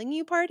without telling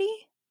you party?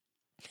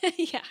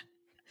 yeah.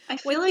 I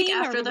What feel like theme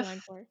are after we the going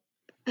for?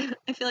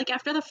 I feel like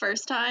after the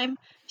first time,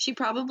 she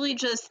probably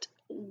just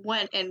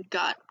went and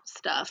got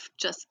stuff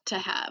just to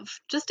have,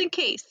 just in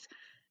case.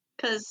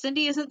 Because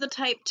Cindy isn't the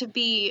type to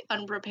be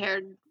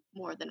unprepared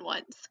more than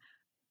once.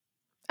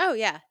 Oh,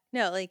 yeah.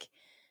 No, like,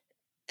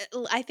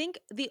 I think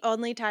the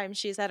only time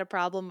she's had a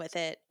problem with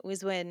it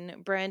was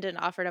when Brandon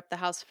offered up the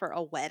house for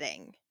a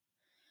wedding.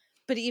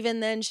 But even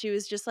then, she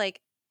was just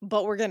like,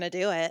 but we're going to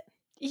do it.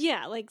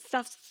 Yeah, like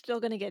stuff's still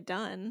gonna get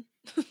done.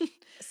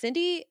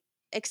 Cindy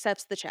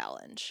accepts the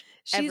challenge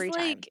she's every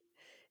time. like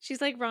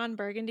she's like Ron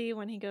Burgundy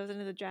when he goes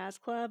into the jazz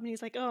club and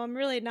he's like, "Oh, I'm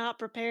really not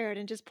prepared,"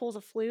 and just pulls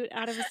a flute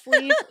out of his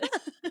sleeve.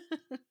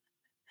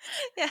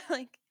 Yeah,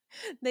 like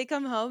they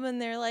come home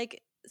and they're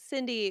like,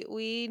 Cindy,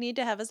 we need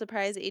to have a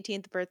surprise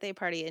 18th birthday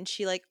party. And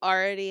she like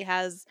already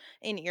has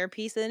an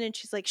earpiece in and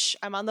she's like, shh,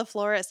 I'm on the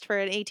florist for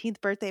an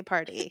 18th birthday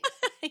party.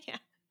 Yeah.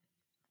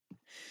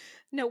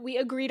 No, we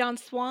agreed on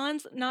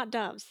swans, not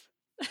doves.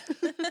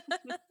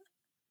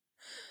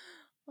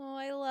 Oh,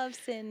 I love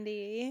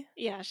Cindy.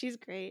 Yeah, she's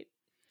great.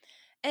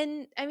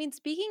 And I mean,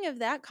 speaking of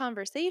that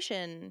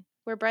conversation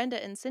where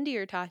Brenda and Cindy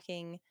are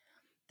talking,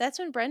 that's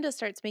when Brenda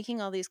starts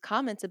making all these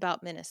comments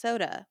about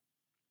Minnesota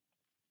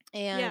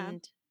Yeah.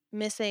 and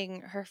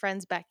missing her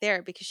friends back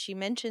there because she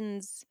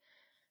mentions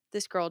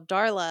this girl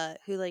Darla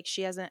who like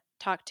she hasn't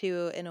talked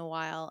to in a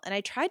while. And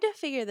I tried to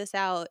figure this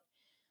out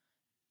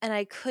and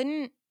I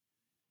couldn't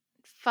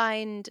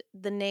find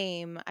the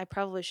name. I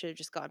probably should have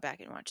just gone back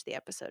and watched the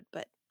episode,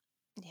 but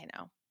you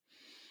know,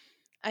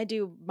 I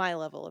do my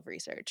level of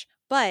research.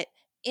 But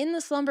in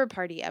the slumber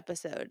party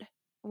episode,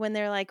 when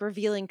they're like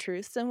revealing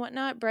truths and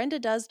whatnot, Brenda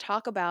does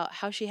talk about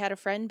how she had a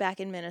friend back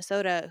in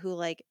Minnesota who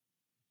like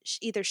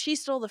either she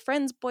stole the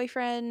friend's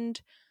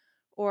boyfriend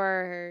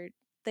or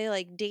they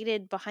like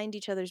dated behind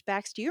each other's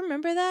backs. Do you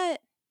remember that?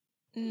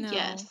 No.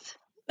 Yes.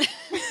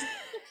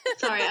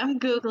 Sorry, I'm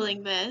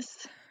Googling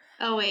this.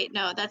 Oh, wait,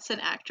 no, that's an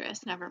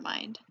actress. Never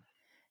mind.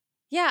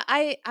 Yeah,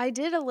 I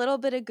did a little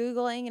bit of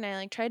Googling and I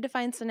like tried to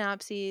find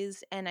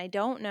synopses and I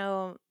don't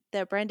know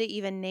that Brenda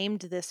even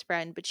named this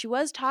friend, but she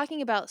was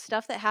talking about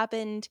stuff that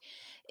happened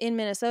in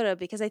Minnesota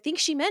because I think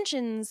she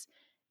mentions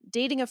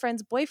dating a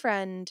friend's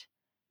boyfriend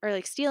or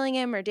like stealing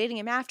him or dating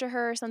him after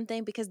her or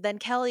something because then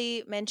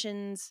Kelly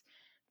mentions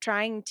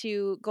trying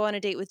to go on a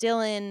date with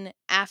Dylan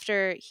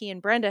after he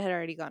and Brenda had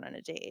already gone on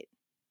a date.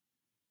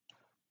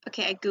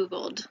 Okay, I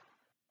Googled.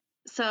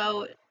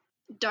 So,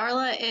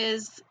 Darla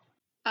is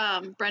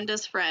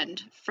Brenda's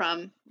friend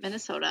from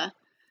Minnesota.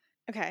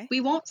 Okay. We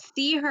won't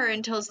see her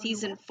until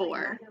season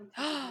 4.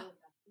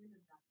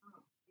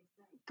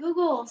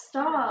 Google,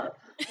 stop.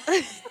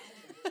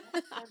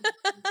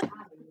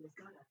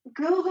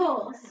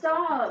 Google,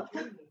 stop.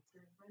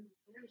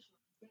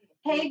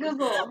 Hey,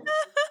 Google,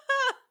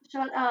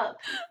 shut up.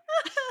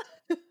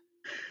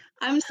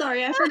 I'm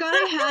sorry, I forgot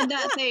I had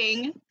that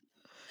thing.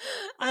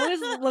 I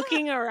was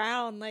looking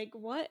around like,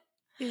 what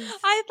is.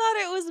 I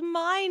thought it was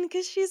mine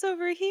because she's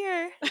over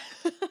here.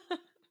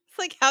 It's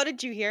like, how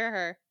did you hear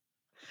her?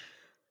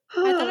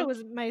 I thought it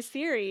was my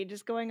Siri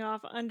just going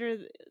off under.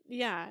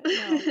 Yeah,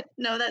 no.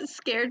 No, that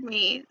scared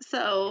me.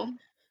 So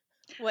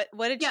What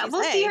did yeah, she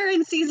we'll say? see her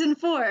in season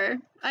 4.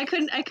 I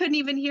couldn't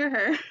even hear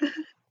her.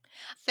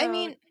 So I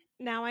mean,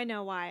 now I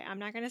know why. I'm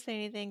not going to say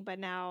anything, but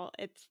now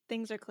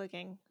things are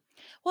clicking.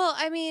 well,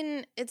 I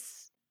mean,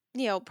 it's,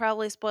 you know,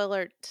 probably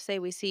spoiler to say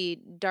we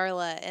see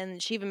Darla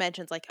and she even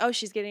mentions like, oh,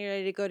 she's getting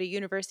ready to go to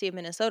University of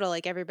Minnesota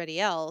like everybody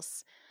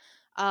else.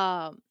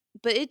 But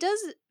it does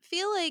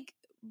feel like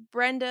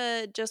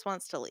Brenda just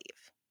wants to leave.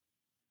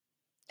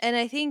 And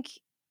I think,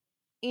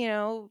 you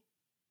know,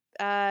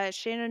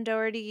 Shannon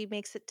Doherty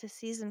makes it to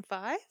season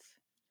 5.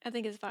 I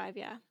think it's 5,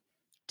 yeah.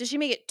 Does she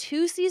make it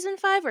to season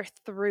 5 or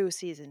through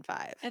season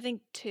 5? I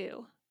think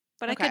 2.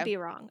 But I Okay. could be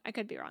wrong.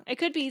 It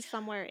could be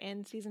somewhere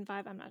in season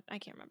 5. I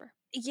can't remember.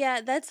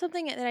 Yeah, that's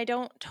something that I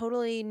don't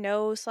totally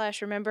know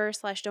 / remember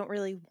 / don't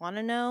really want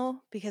to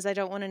know because I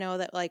don't want to know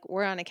that like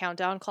we're on a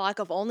countdown clock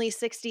of only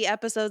 60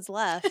 episodes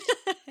left.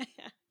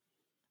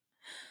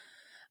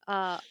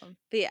 But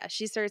yeah,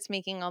 she starts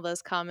making all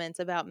those comments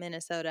about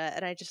Minnesota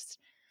and I just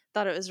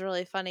thought it was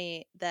really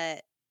funny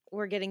that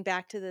we're getting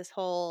back to this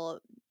whole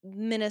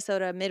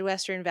Minnesota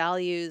Midwestern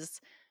values.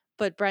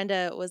 But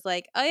Brenda was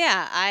like, oh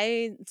yeah,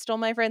 I stole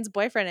my friend's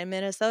boyfriend in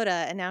Minnesota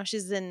and now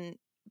she's in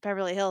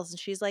Beverly Hills. And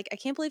she's like, I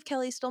can't believe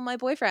Kelly stole my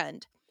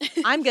boyfriend.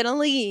 I'm going to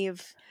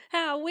leave.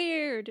 How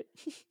weird.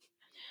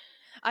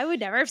 I would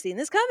never have seen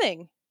this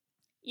coming.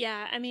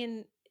 Yeah, I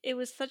mean, it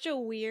was such a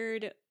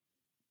weird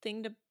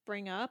thing to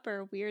bring up or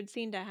a weird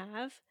scene to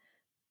have,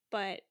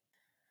 but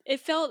it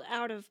felt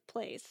out of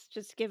place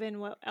just given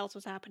what else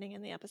was happening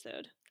in the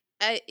episode.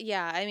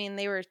 I mean,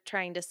 they were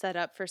trying to set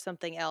up for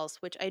something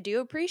else, which I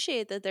do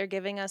appreciate that they're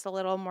giving us a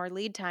little more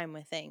lead time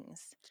with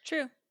things. It's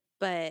true.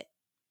 But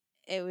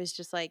it was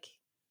just like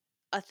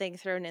a thing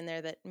thrown in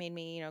there that made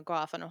me, you know, go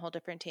off on a whole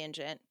different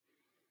tangent.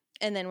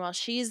 And then while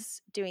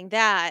she's doing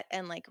that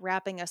and like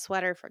wrapping a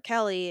sweater for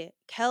Kelly,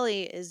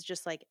 Kelly is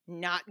just like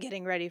not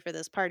getting ready for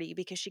this party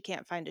because she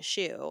can't find a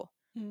shoe.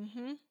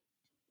 Mm-hmm.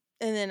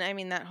 And then, I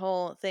mean, that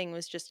whole thing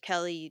was just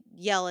Kelly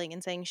yelling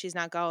and saying she's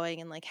not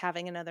going and like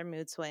having another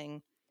mood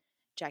swing.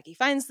 Jackie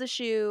finds the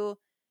shoe.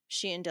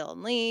 She and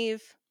Dylan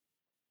leave.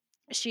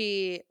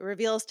 She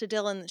reveals to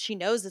Dylan that she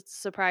knows it's a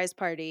surprise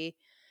party.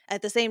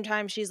 At the same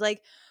time, she's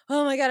like,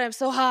 oh my God, I'm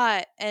so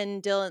hot.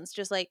 And Dylan's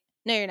just like,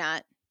 no, you're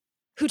not.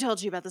 Who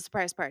told you about the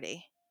surprise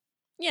party?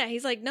 Yeah,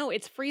 he's like, no,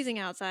 it's freezing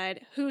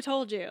outside. Who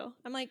told you?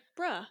 I'm like,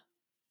 bruh,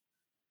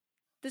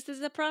 this is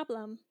a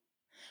problem.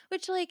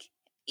 Which, like,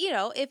 you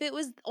know, if it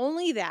was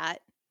only that,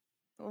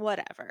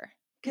 whatever.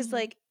 Because, Mhm.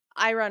 like,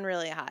 I run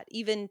really hot.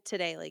 Even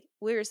today, like,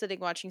 we were sitting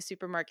watching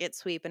Supermarket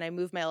Sweep and I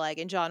moved my leg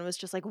and John was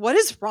just like, what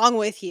is wrong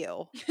with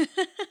you?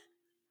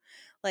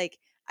 Like,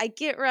 I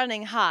get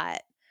running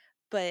hot,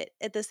 but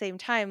at the same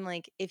time,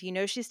 like, if you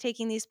know she's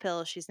taking these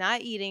pills, she's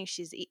not eating,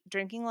 she's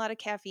drinking a lot of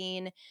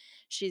caffeine,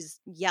 she's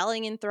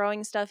yelling and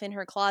throwing stuff in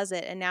her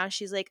closet, and now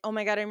she's like, oh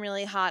my God, I'm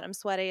really hot, I'm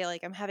sweaty,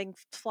 like, I'm having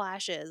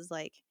flashes,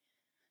 like,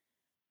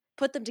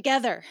 put them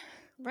together.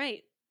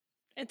 Right.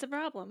 It's a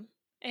problem.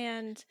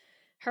 And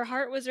her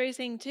heart was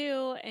racing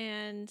too.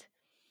 And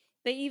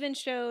they even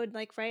showed,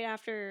 like, right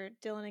after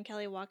Dylan and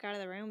Kelly walk out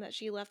of the room, that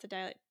she left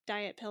the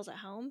diet pills at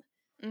home.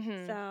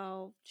 Mm-hmm.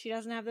 So she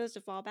doesn't have those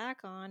to fall back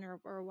on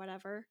or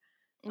whatever.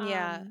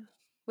 Yeah.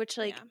 Which,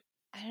 Yeah. like,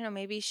 I don't know,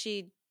 maybe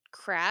she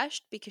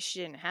crashed because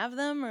she didn't have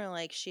them, or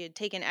like she had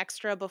taken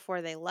extra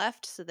before they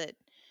left so that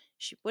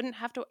she wouldn't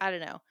have to. I don't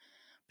know.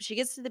 But she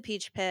gets to the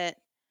Peach Pit.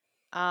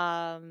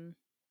 Um,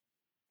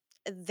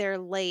 they're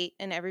late,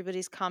 and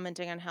everybody's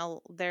commenting on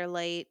how they're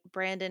late.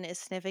 Brandon is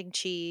sniffing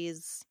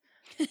cheese.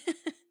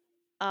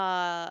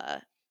 Uh,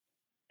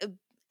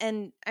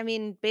 and I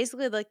mean,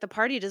 basically, like, the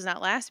party does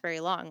not last very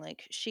long.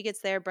 Like, she gets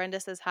there, Brenda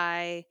says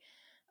hi.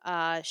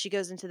 She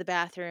goes into the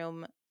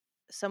bathroom.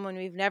 Someone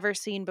we've never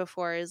seen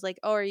before is like,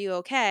 "Oh, are you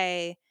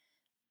okay?"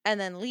 And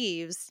then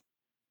leaves,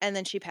 and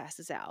then she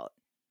passes out.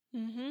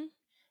 Mm-hmm.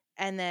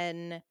 And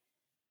then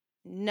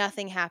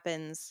nothing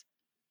happens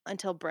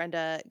until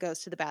Brenda goes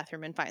to the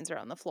bathroom and finds her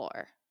on the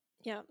floor,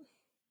 Yep.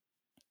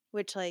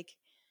 which, like,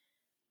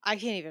 I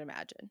can't even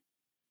imagine.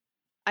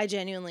 I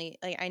genuinely,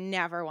 like, I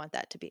never want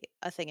that to be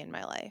a thing in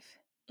my life.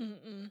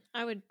 Mm-mm.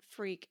 I would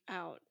freak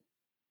out.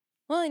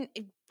 Well, and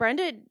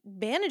Brenda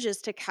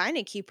manages to kind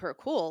of keep her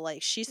cool.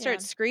 Like, she Yeah.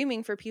 starts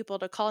screaming for people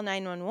to call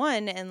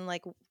 911 and,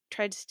 like,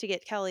 tries to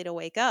get Kelly to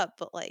wake up.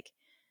 But, like,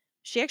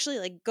 she actually,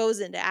 like, goes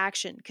into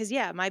action. Because,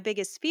 yeah, my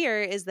biggest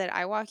fear is that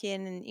I walk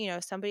in and, you know,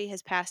 somebody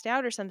has passed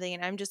out or something.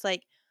 And I'm just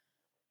like,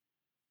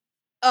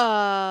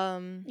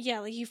 Yeah,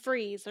 like you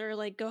freeze or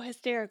like go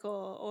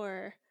hysterical,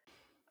 or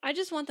I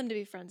just want them to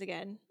be friends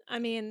again. I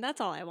mean,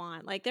 that's all I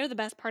want. Like, they're the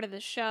best part of the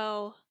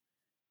show.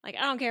 Like,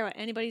 I don't care what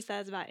anybody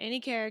says about any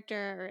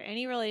character or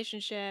any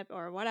relationship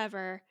or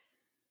whatever.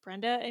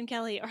 Brenda and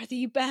Kelly are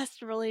the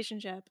best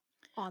relationship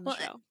on the well,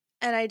 show.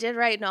 and I did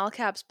write in all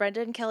caps,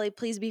 Brenda and Kelly,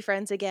 please be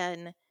friends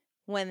again,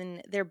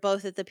 when they're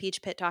both at the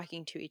Peach Pit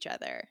talking to each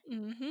other.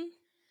 Mm-hmm.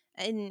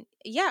 And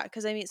yeah,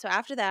 because I mean, so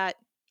after that,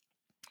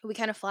 we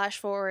kind of flash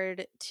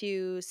forward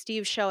to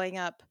Steve showing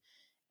up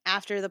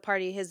after the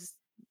party has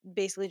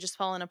basically just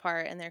fallen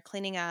apart and they're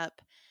cleaning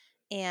up.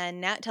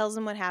 And Nat tells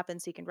him what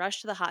happened so he can rush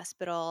to the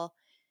hospital.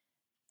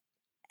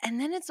 And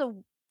then it's a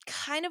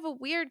kind of a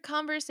weird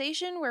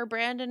conversation where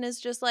Brandon is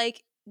just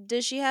like,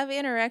 does she have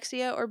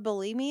anorexia or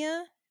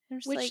bulimia? I'm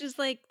just Which like, is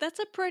like, that's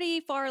a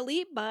pretty far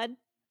leap, bud.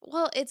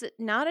 well, it's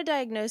not a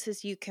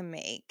diagnosis you can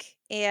make.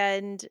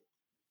 And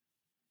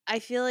I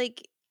feel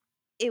like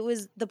it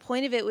was the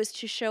point of it was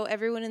to show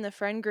everyone in the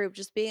friend group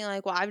just being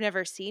like, well, I've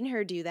never seen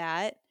her do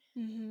that.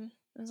 Mm-hmm.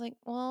 I was like,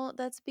 well,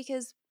 that's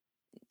because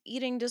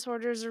eating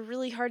disorders are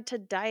really hard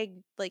to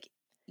like,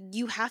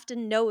 you have to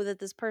know that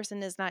this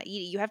person is not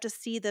eating. You have to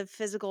see the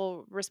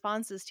physical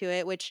responses to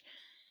it, which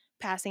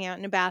passing out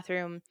in a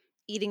bathroom,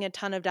 eating a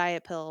ton of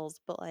diet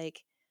pills, but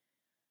like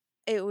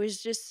it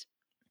was just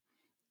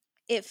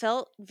it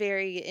felt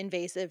very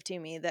invasive to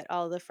me that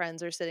all the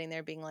friends are sitting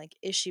there being like,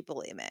 is she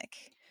bulimic?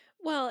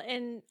 Well,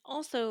 and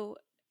also,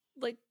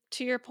 like,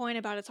 to your point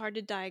about it's hard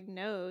to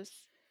diagnose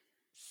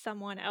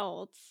someone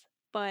else,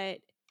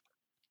 but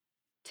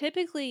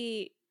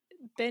typically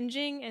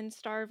binging and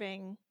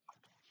starving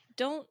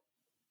don't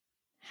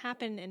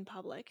happen in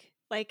public.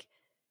 Like,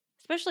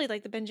 especially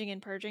like the binging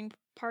and purging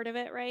part of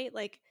it, right?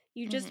 Like,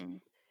 you just, Mm-hmm.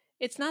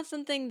 it's not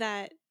something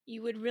that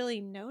you would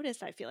really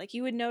notice. I feel like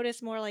you would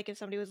notice more like if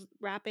somebody was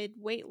rapid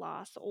weight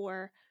loss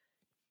or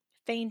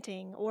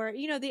fainting or,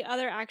 the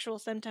other actual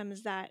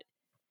symptoms that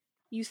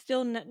you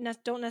still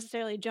don't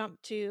necessarily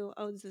jump to,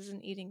 oh, this is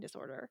an eating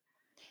disorder.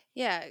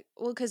 Yeah,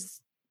 well,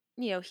 because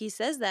he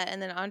says that, and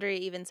then Andrea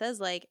even says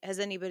like, "Has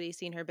anybody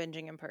seen her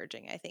binging and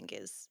purging?" I think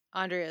is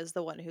Andrea is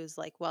the one who's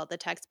like, "Well, the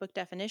textbook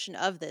definition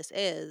of this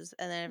is,"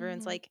 and then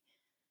everyone's Mm-hmm. like,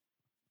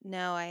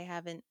 "No, I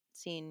haven't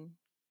seen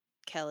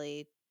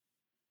Kelly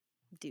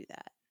do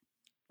that."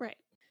 Right.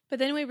 But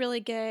then we really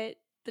get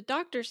the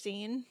doctor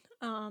scene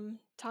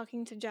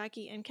talking to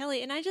Jackie and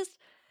Kelly, and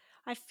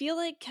I feel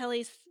like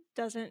Kelly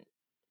doesn't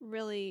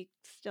really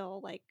still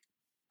like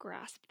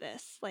grasp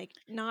this, like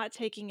not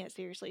taking it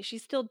seriously. She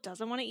still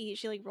doesn't want to eat.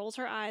 She like rolls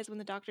her eyes when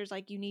the doctor's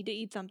like, you need to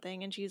eat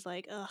something, and she's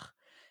like, ugh.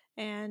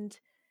 And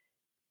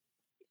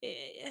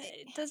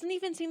it doesn't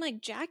even seem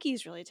like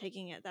Jackie's really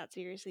taking it that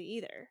seriously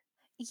either.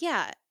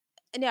 Yeah.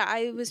 Yeah,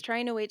 I was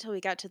trying to wait till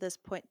we got to this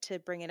point to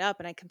bring it up,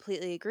 and I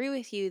completely agree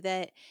with you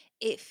that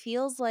it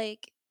feels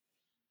like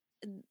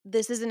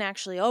this isn't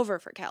actually over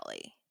for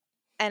Kelly.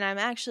 And I'm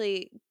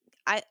actually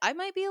I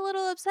might be a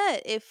little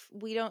upset if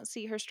we don't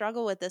see her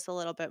struggle with this a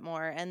little bit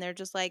more and they're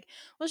just like,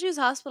 well, she was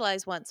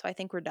hospitalized once, so I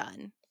think we're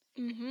done.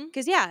 Mm-hmm.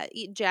 Because, yeah,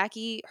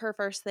 Jackie, her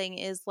first thing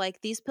is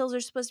like, these pills are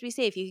supposed to be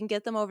safe. You can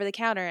get them over the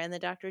counter. And the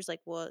doctor's like,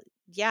 well,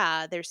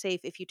 yeah, they're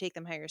safe if you take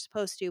them how you're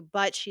supposed to.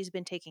 But she's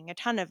been taking a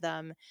ton of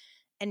them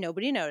and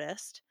nobody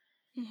noticed.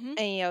 Mm-hmm.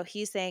 And,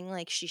 he's saying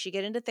like she should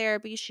get into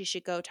therapy. She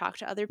should go talk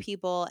to other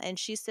people. And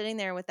she's sitting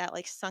there with that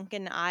like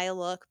sunken eye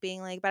look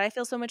being like, but I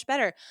feel so much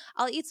better.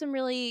 I'll eat some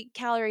really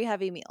calorie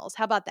heavy meals.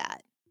 How about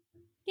that?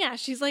 Yeah,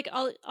 she's like,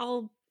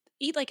 I'll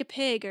eat like a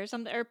pig or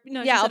something. Or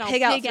no, she Yeah, I'll said I'll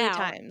pig out pig 3 out.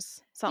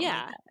 times. Something like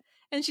Yeah. that.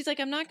 And she's like,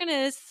 I'm not going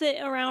to sit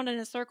around in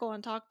a circle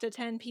and talk to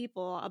 10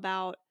 people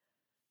about,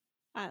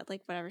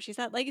 like, whatever she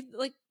said. Like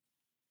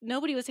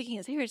nobody was taking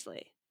it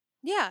seriously.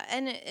 Yeah,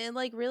 and it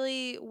like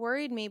really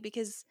worried me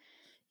because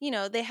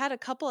they had a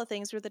couple of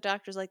things where the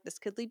doctor's like, this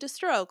could lead to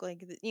stroke.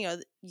 Like,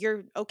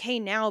 you're okay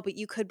now, but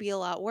you could be a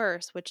lot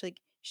worse, which like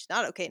she's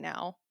not okay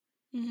now.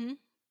 Mm-hmm.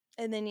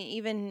 And then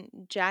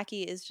even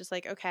Jackie is just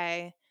like,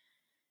 okay,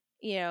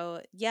 yeah,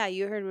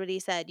 you heard what he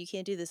said. You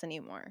can't do this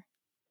anymore.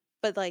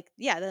 But like,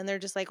 yeah, then they're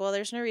just like, well,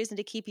 there's no reason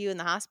to keep you in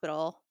the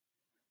hospital.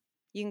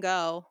 You can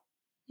go.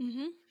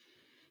 Mm-hmm.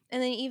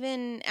 And then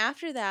even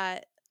after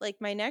that, like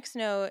my next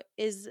note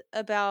is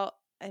about,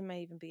 I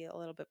might even be a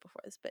little bit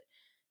before this, but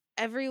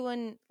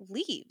everyone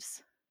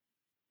leaves.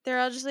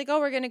 They're all just like, oh,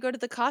 we're going to go to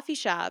the coffee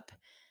shop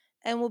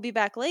and we'll be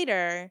back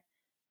later. I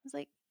was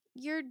like,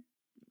 your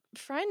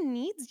friend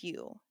needs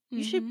you.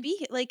 You should Mm-hmm.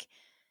 be like,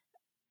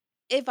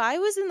 if I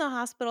was in the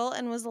hospital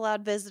and was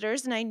allowed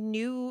visitors and I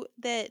knew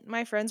that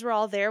my friends were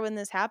all there when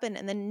this happened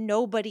and then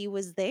nobody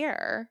was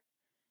there,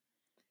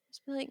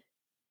 just be like,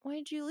 why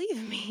did you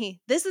leave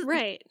me? This is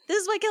Right.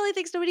 why Kelly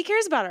thinks nobody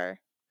cares about her.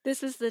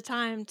 This is the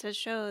time to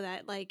show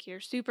that like you're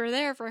super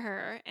there for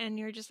her, and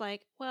you're just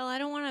like, well, I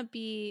don't want to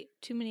be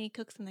too many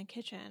cooks in the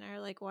kitchen or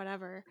like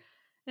whatever.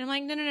 And I'm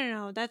like,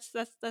 no. That's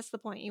the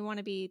point. You want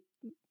to be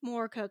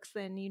more cooks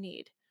than you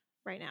need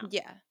right now.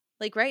 Yeah.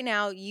 Like right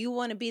now, you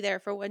want to be there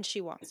for when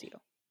she wants you.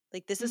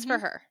 Like this is for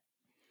her.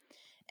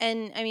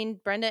 And I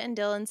mean, Brenda and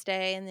Dylan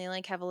stay and they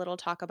like have a little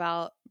talk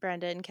about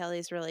Brenda and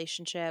Kelly's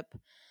relationship.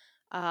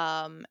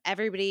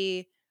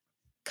 Everybody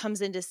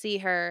comes in to see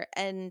her,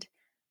 and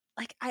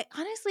like I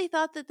honestly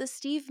thought that the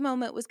Steve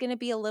moment was going to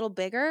be a little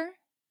bigger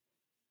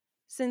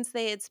since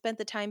they had spent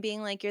the time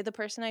being like, you're the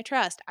person I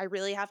trust. I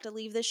really have to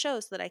leave this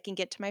show so that I can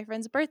get to my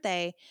friend's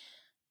birthday.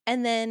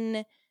 And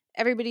then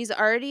everybody's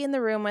already in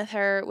the room with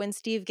her when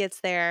Steve gets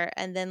there,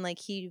 and then like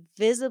he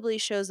visibly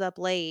shows up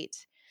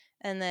late.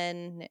 And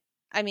then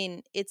I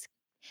mean, it's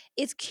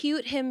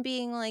cute him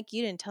being like,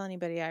 you didn't tell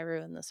anybody I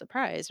ruined the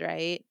surprise,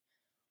 right?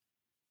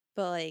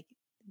 But like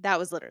that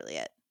was literally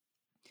it.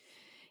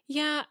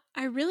 Yeah,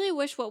 I really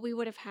wish what we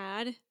would have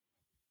had,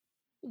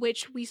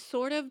 which we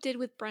sort of did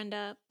with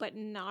Brenda, but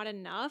not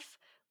enough,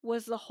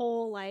 was the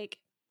whole like,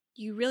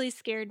 you really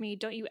scared me.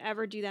 Don't you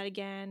ever do that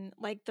again?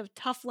 Like the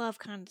tough love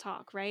kind of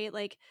talk, right?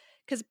 Like,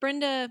 because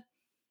Brenda,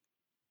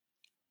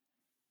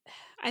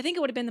 I think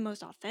it would have been the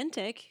most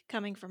authentic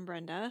coming from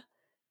Brenda,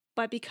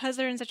 but because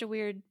they're in such a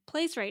weird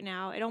place right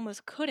now, it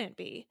almost couldn't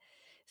be.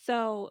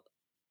 So,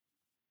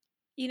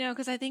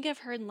 because I think I've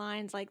heard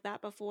lines like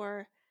that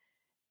before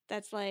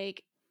that's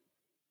like,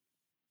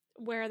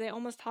 where they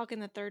almost talk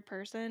in the third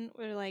person,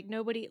 where like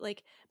nobody,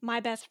 like my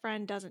best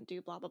friend doesn't do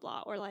blah blah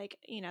blah, or like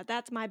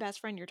that's my best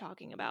friend you're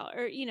talking about,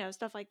 or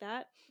stuff like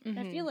that.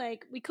 I feel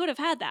like we could have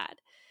had that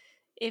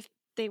if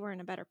they were in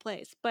a better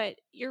place. But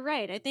you're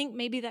right, I think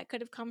maybe that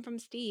could have come from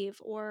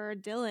Steve or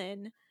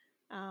Dylan,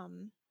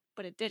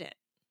 but it didn't.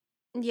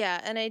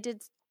 Yeah, and I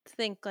did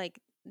think like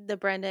the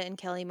Brenda and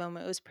Kelly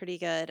moment was pretty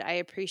good. I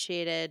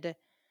appreciated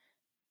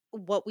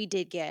what we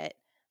did get.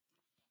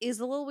 Is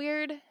a little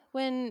weird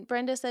when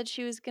Brenda said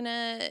she was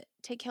gonna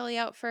take Kelly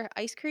out for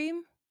ice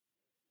cream.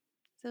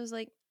 So it was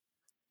like,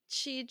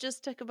 she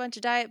just took a bunch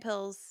of diet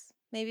pills.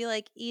 Maybe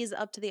like ease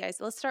up to the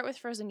ice. Let's start with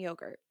frozen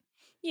yogurt.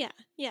 Yeah,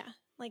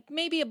 like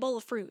maybe a bowl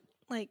of fruit,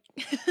 like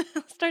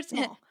start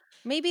small.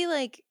 Maybe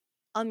like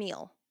a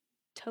meal.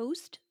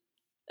 Toast.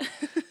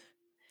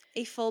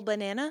 A full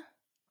banana.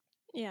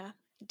 Yeah,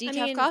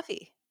 Decaf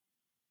coffee.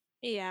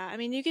 Yeah, I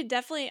mean, you could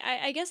definitely,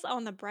 I guess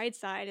on the bright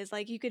side is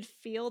like you could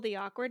feel the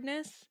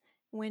awkwardness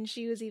when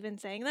she was even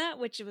saying that,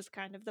 which was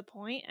kind of the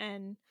point.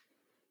 And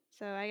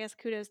so I guess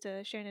kudos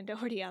to Shannon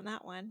Doherty on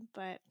that one,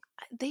 but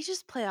They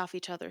just play off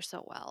each other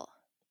so well.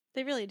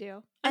 they really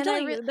do. I'm And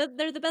telling you,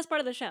 they're the best part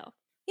of the show.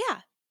 Yeah.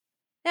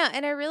 Yeah,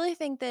 and I really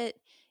think that,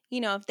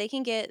 if they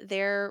can get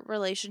their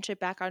relationship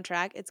back on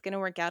track, it's going to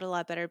work out a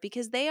lot better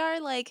because they are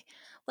like,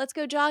 let's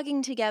go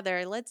jogging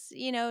together. Let's,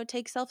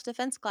 take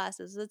self-defense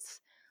classes.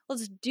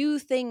 Let's do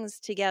things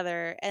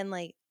together and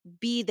like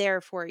be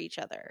there for each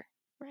other.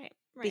 Right.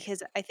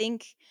 Because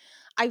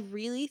I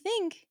really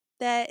think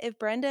that if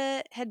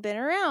Brenda had been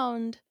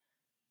around,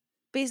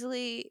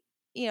 basically,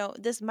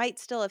 this might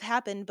still have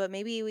happened, but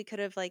maybe we could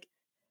have like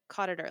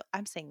caught it early.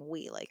 I'm saying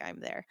we, like I'm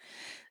there.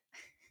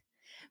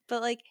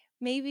 But like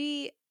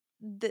maybe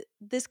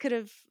this could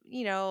have,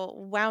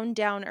 wound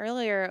down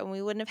earlier and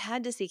we wouldn't have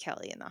had to see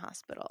Kelly in the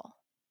hospital.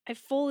 I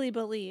fully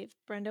believe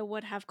Brenda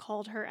would have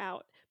called her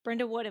out.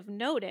 Brenda would have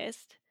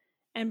noticed,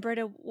 and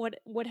Brenda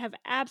would have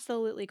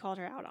absolutely called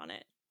her out on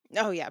it.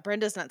 Oh yeah,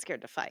 Brenda's not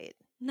scared to fight.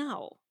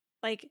 No.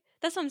 Like,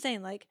 that's what I'm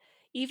saying. Like,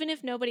 even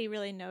if nobody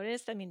really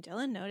noticed, I mean,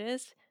 Dylan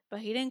noticed,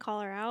 but he didn't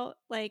call her out,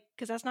 like,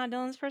 because that's not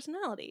Dylan's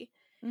personality.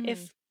 Mhm.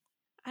 If,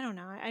 I don't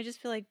know, I just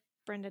feel like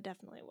Brenda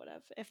definitely would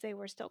have if they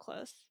were still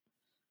close.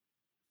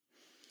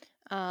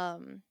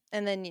 And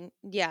then,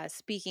 yeah,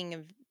 speaking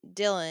of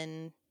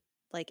Dylan,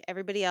 like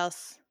everybody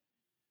else,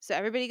 so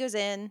everybody goes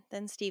in,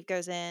 then Steve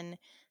goes in,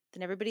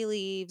 then everybody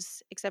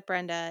leaves except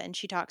Brenda, and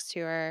she talks to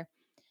her.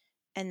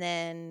 And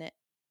then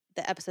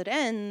the episode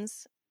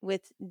ends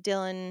with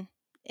Dylan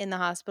in the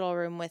hospital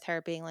room with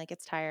her being like,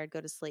 it's tired,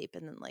 go to sleep.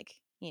 And then, like,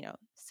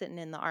 sitting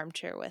in the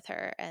armchair with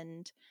her.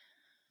 And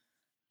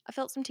I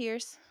felt some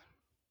tears.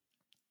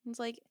 I was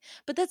like,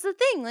 but that's the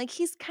thing. Like,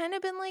 he's kind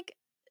of been like,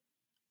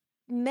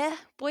 meh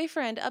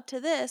boyfriend up to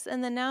this.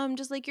 And then now I'm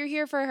just like, you're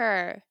here for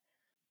her.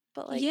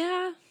 But like,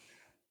 yeah.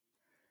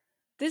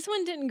 This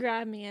one didn't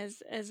grab me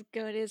as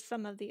good as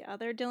some of the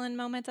other Dylan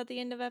moments at the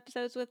end of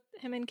episodes with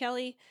him and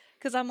Kelly.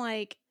 Because I'm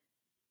like,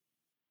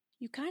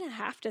 you kind of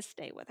have to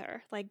stay with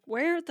her. Like,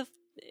 where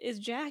is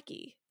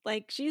Jackie?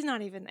 Like, she's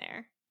not even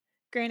there.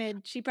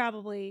 Granted, she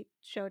probably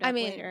showed up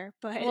later,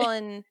 but well,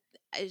 and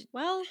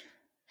well,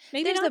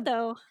 maybe not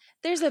though.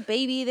 There's a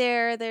baby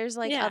there. There's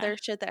like Yeah. other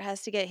shit that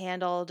has to get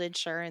handled,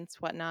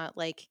 insurance, whatnot.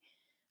 Like,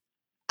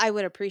 I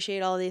would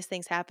appreciate all these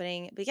things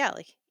happening, but yeah,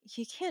 like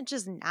you can't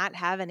just not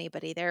have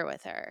anybody there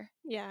with her.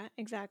 Yeah,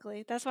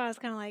 exactly. That's why I was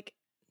kind of like,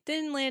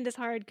 didn't land as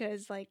hard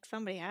because like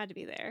somebody had to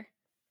be there.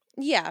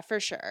 Yeah, for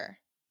sure.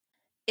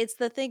 It's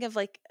the thing of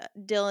like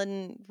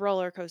Dylan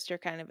roller coaster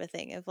kind of a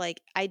thing of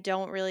like, I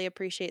don't really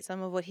appreciate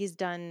some of what he's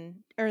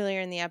done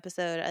earlier in the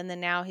episode. And then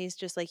now he's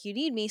just like, you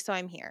need me, so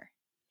I'm here.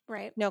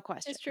 Right. No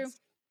questions. It's true.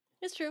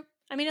 It's true.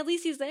 I mean, at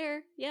least he's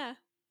there. Yeah.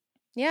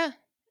 Yeah.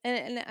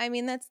 And I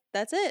mean, that's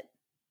it.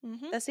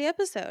 Mm-hmm. That's the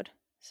episode.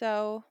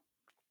 So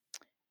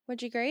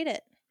what'd you grade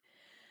it?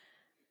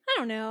 I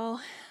don't know.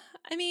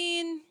 I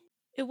mean,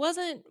 it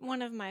wasn't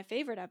one of my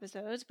favorite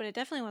episodes, but it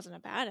definitely wasn't a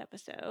bad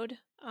episode.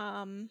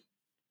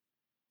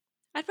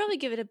 I'd probably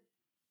give it a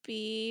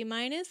B-,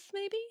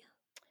 maybe.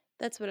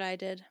 That's what I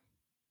did.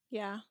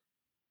 Yeah.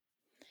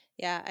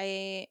 Yeah,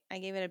 I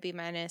gave it a B-.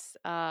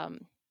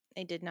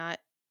 I did not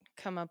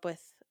come up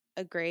with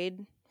a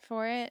grade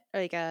for it.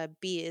 Like a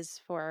B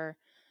is for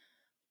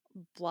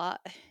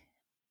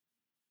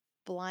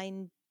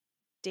blind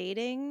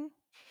dating,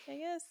 I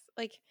guess.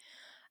 Like,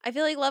 I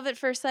feel like Love at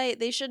First Sight,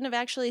 they shouldn't have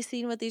actually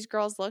seen what these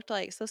girls looked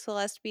like. So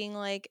Celeste being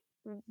like,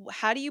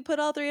 how do you put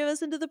all three of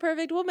us into the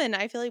perfect woman?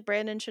 I feel like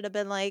Brandon should have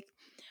been like,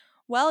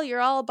 well, you're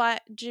all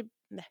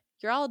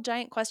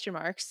giant question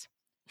marks.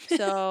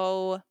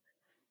 So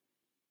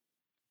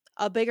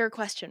a bigger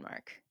question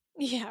mark.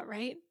 Yeah,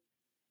 right?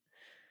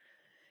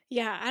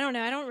 Yeah, I don't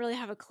know. I don't really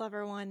have a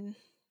clever one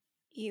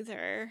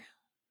either.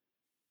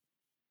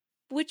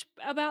 Which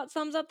about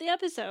sums up the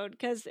episode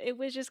because it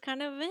was just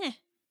kind of meh.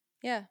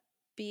 Yeah.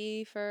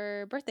 B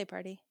for birthday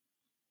party.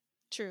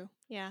 True.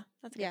 Yeah,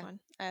 that's a good one.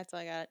 That's all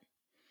I got.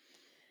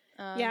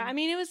 Yeah, I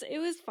mean it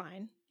was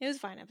fine. It was a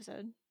fine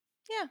episode.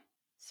 Yeah.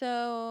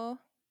 So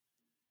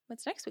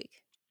what's next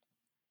week?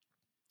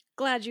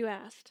 Glad you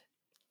asked.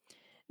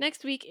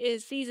 Next week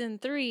is season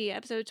 3,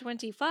 episode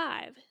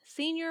 25,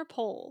 Senior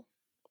Poll.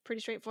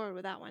 Pretty straightforward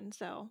with that one,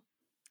 so.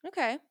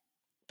 Okay.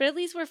 But at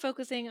least we're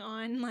focusing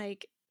on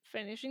like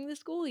finishing the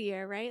school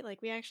year, right?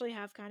 Like we actually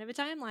have kind of a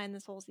timeline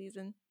this whole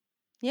season.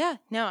 Yeah.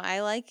 No, I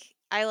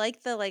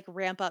like the like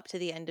ramp up to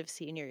the end of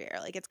senior year.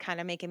 Like it's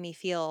kind of making me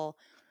feel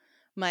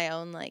my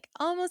own like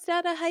almost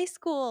out of high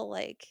school.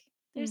 Like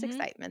there's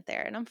excitement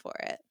there and I'm for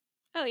it.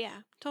 Oh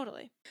yeah,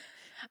 totally.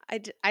 I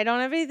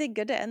don't have anything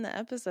good to end the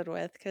episode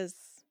with because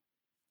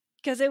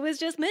it was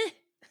just meh.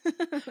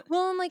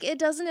 Well, and like it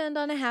doesn't end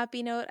on a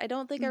happy note. I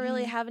don't think I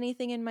really have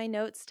anything in my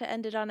notes to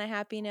end it on a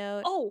happy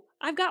note. Oh,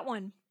 I've got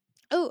one.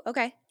 Oh,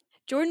 okay.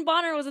 Jordan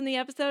Bonner was in the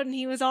episode and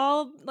he was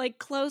all like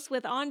close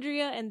with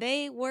Andrea and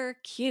they were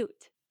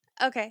cute.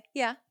 Okay,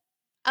 yeah.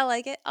 I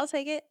like it. I'll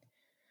take it.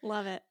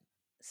 Love it.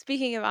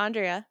 Speaking of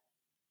Andrea,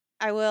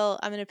 I'm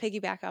going to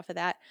piggyback off of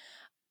that.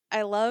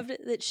 I loved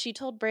that she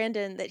told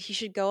Brandon that he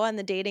should go on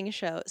the dating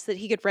show so that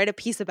he could write a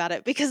piece about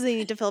it because they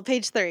need to fill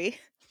page 3.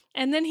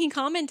 And then he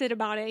commented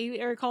about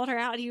it or called her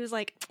out. He was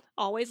like,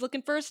 always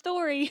looking for a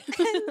story.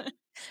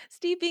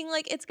 Steve being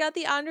like, it's got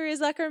the Andrea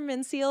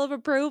Zuckerman seal of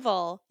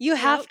approval. You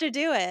have to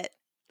do it.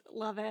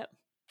 Love it.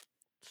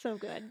 So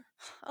good.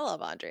 I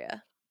love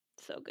Andrea.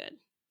 So good.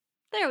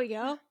 There we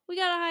go. We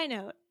got a high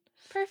note.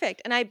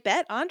 Perfect. And I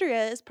bet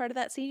Andrea is part of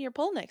that senior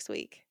poll next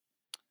week.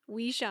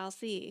 We shall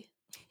see.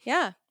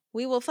 Yeah,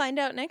 we will find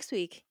out next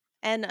week.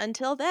 And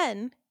until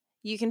then,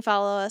 you can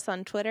follow us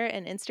on Twitter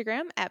and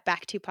Instagram at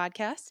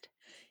Back2Podcast.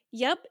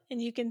 Yep.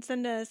 And you can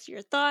send us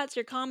your thoughts,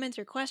 your comments,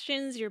 your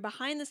questions, your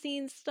behind the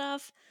scenes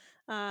stuff.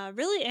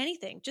 Really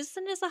anything. Just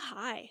send us a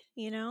hi,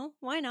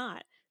 why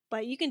not?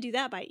 But you can do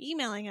that by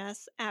emailing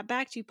us at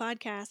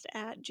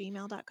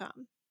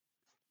backtopodcast@gmail.com.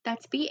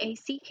 That's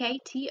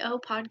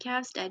BACKTO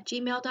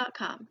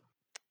podcast@gmail.com.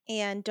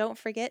 And don't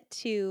forget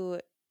to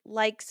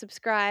like,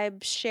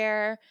 subscribe,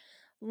 share,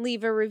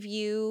 leave a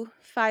review,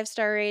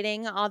 5-star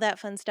rating, all that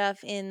fun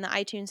stuff in the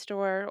iTunes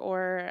store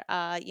or,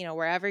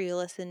 wherever you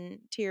listen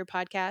to your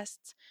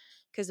podcasts,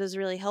 because those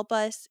really help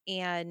us.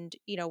 And,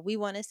 we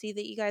want to see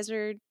that you guys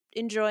are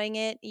enjoying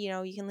it.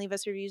 You can leave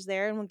us reviews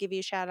there and we'll give you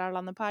a shout out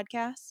on the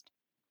podcast.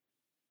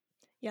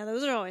 Yeah,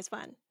 those are always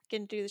fun.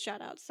 Getting to do the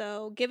shout out.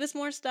 So give us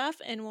more stuff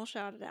and we'll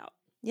shout it out.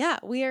 Yeah,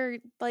 we are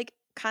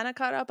kind of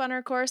caught up on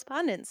our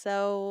correspondence.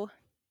 So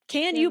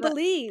can you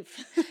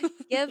believe?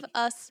 Give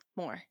us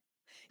more.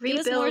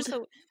 Rebuild Give us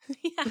more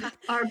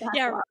our backlog.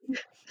 Yeah,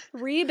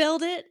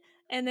 rebuild it,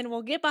 and then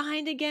we'll get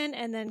behind again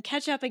and then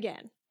catch up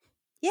again.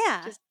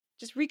 Yeah.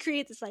 Just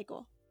recreate the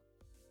cycle.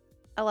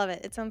 I love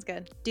it. It sounds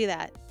good. Do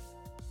that.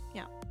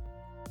 Yeah.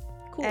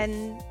 Cool.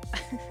 And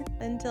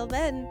until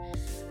then,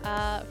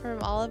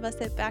 from all of us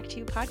at Back to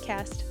You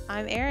Podcast,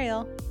 I'm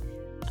Ariel.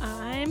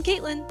 I'm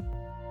Caitlin.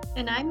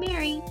 And I'm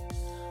Mary.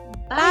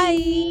 Bye.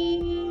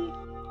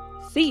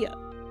 See ya.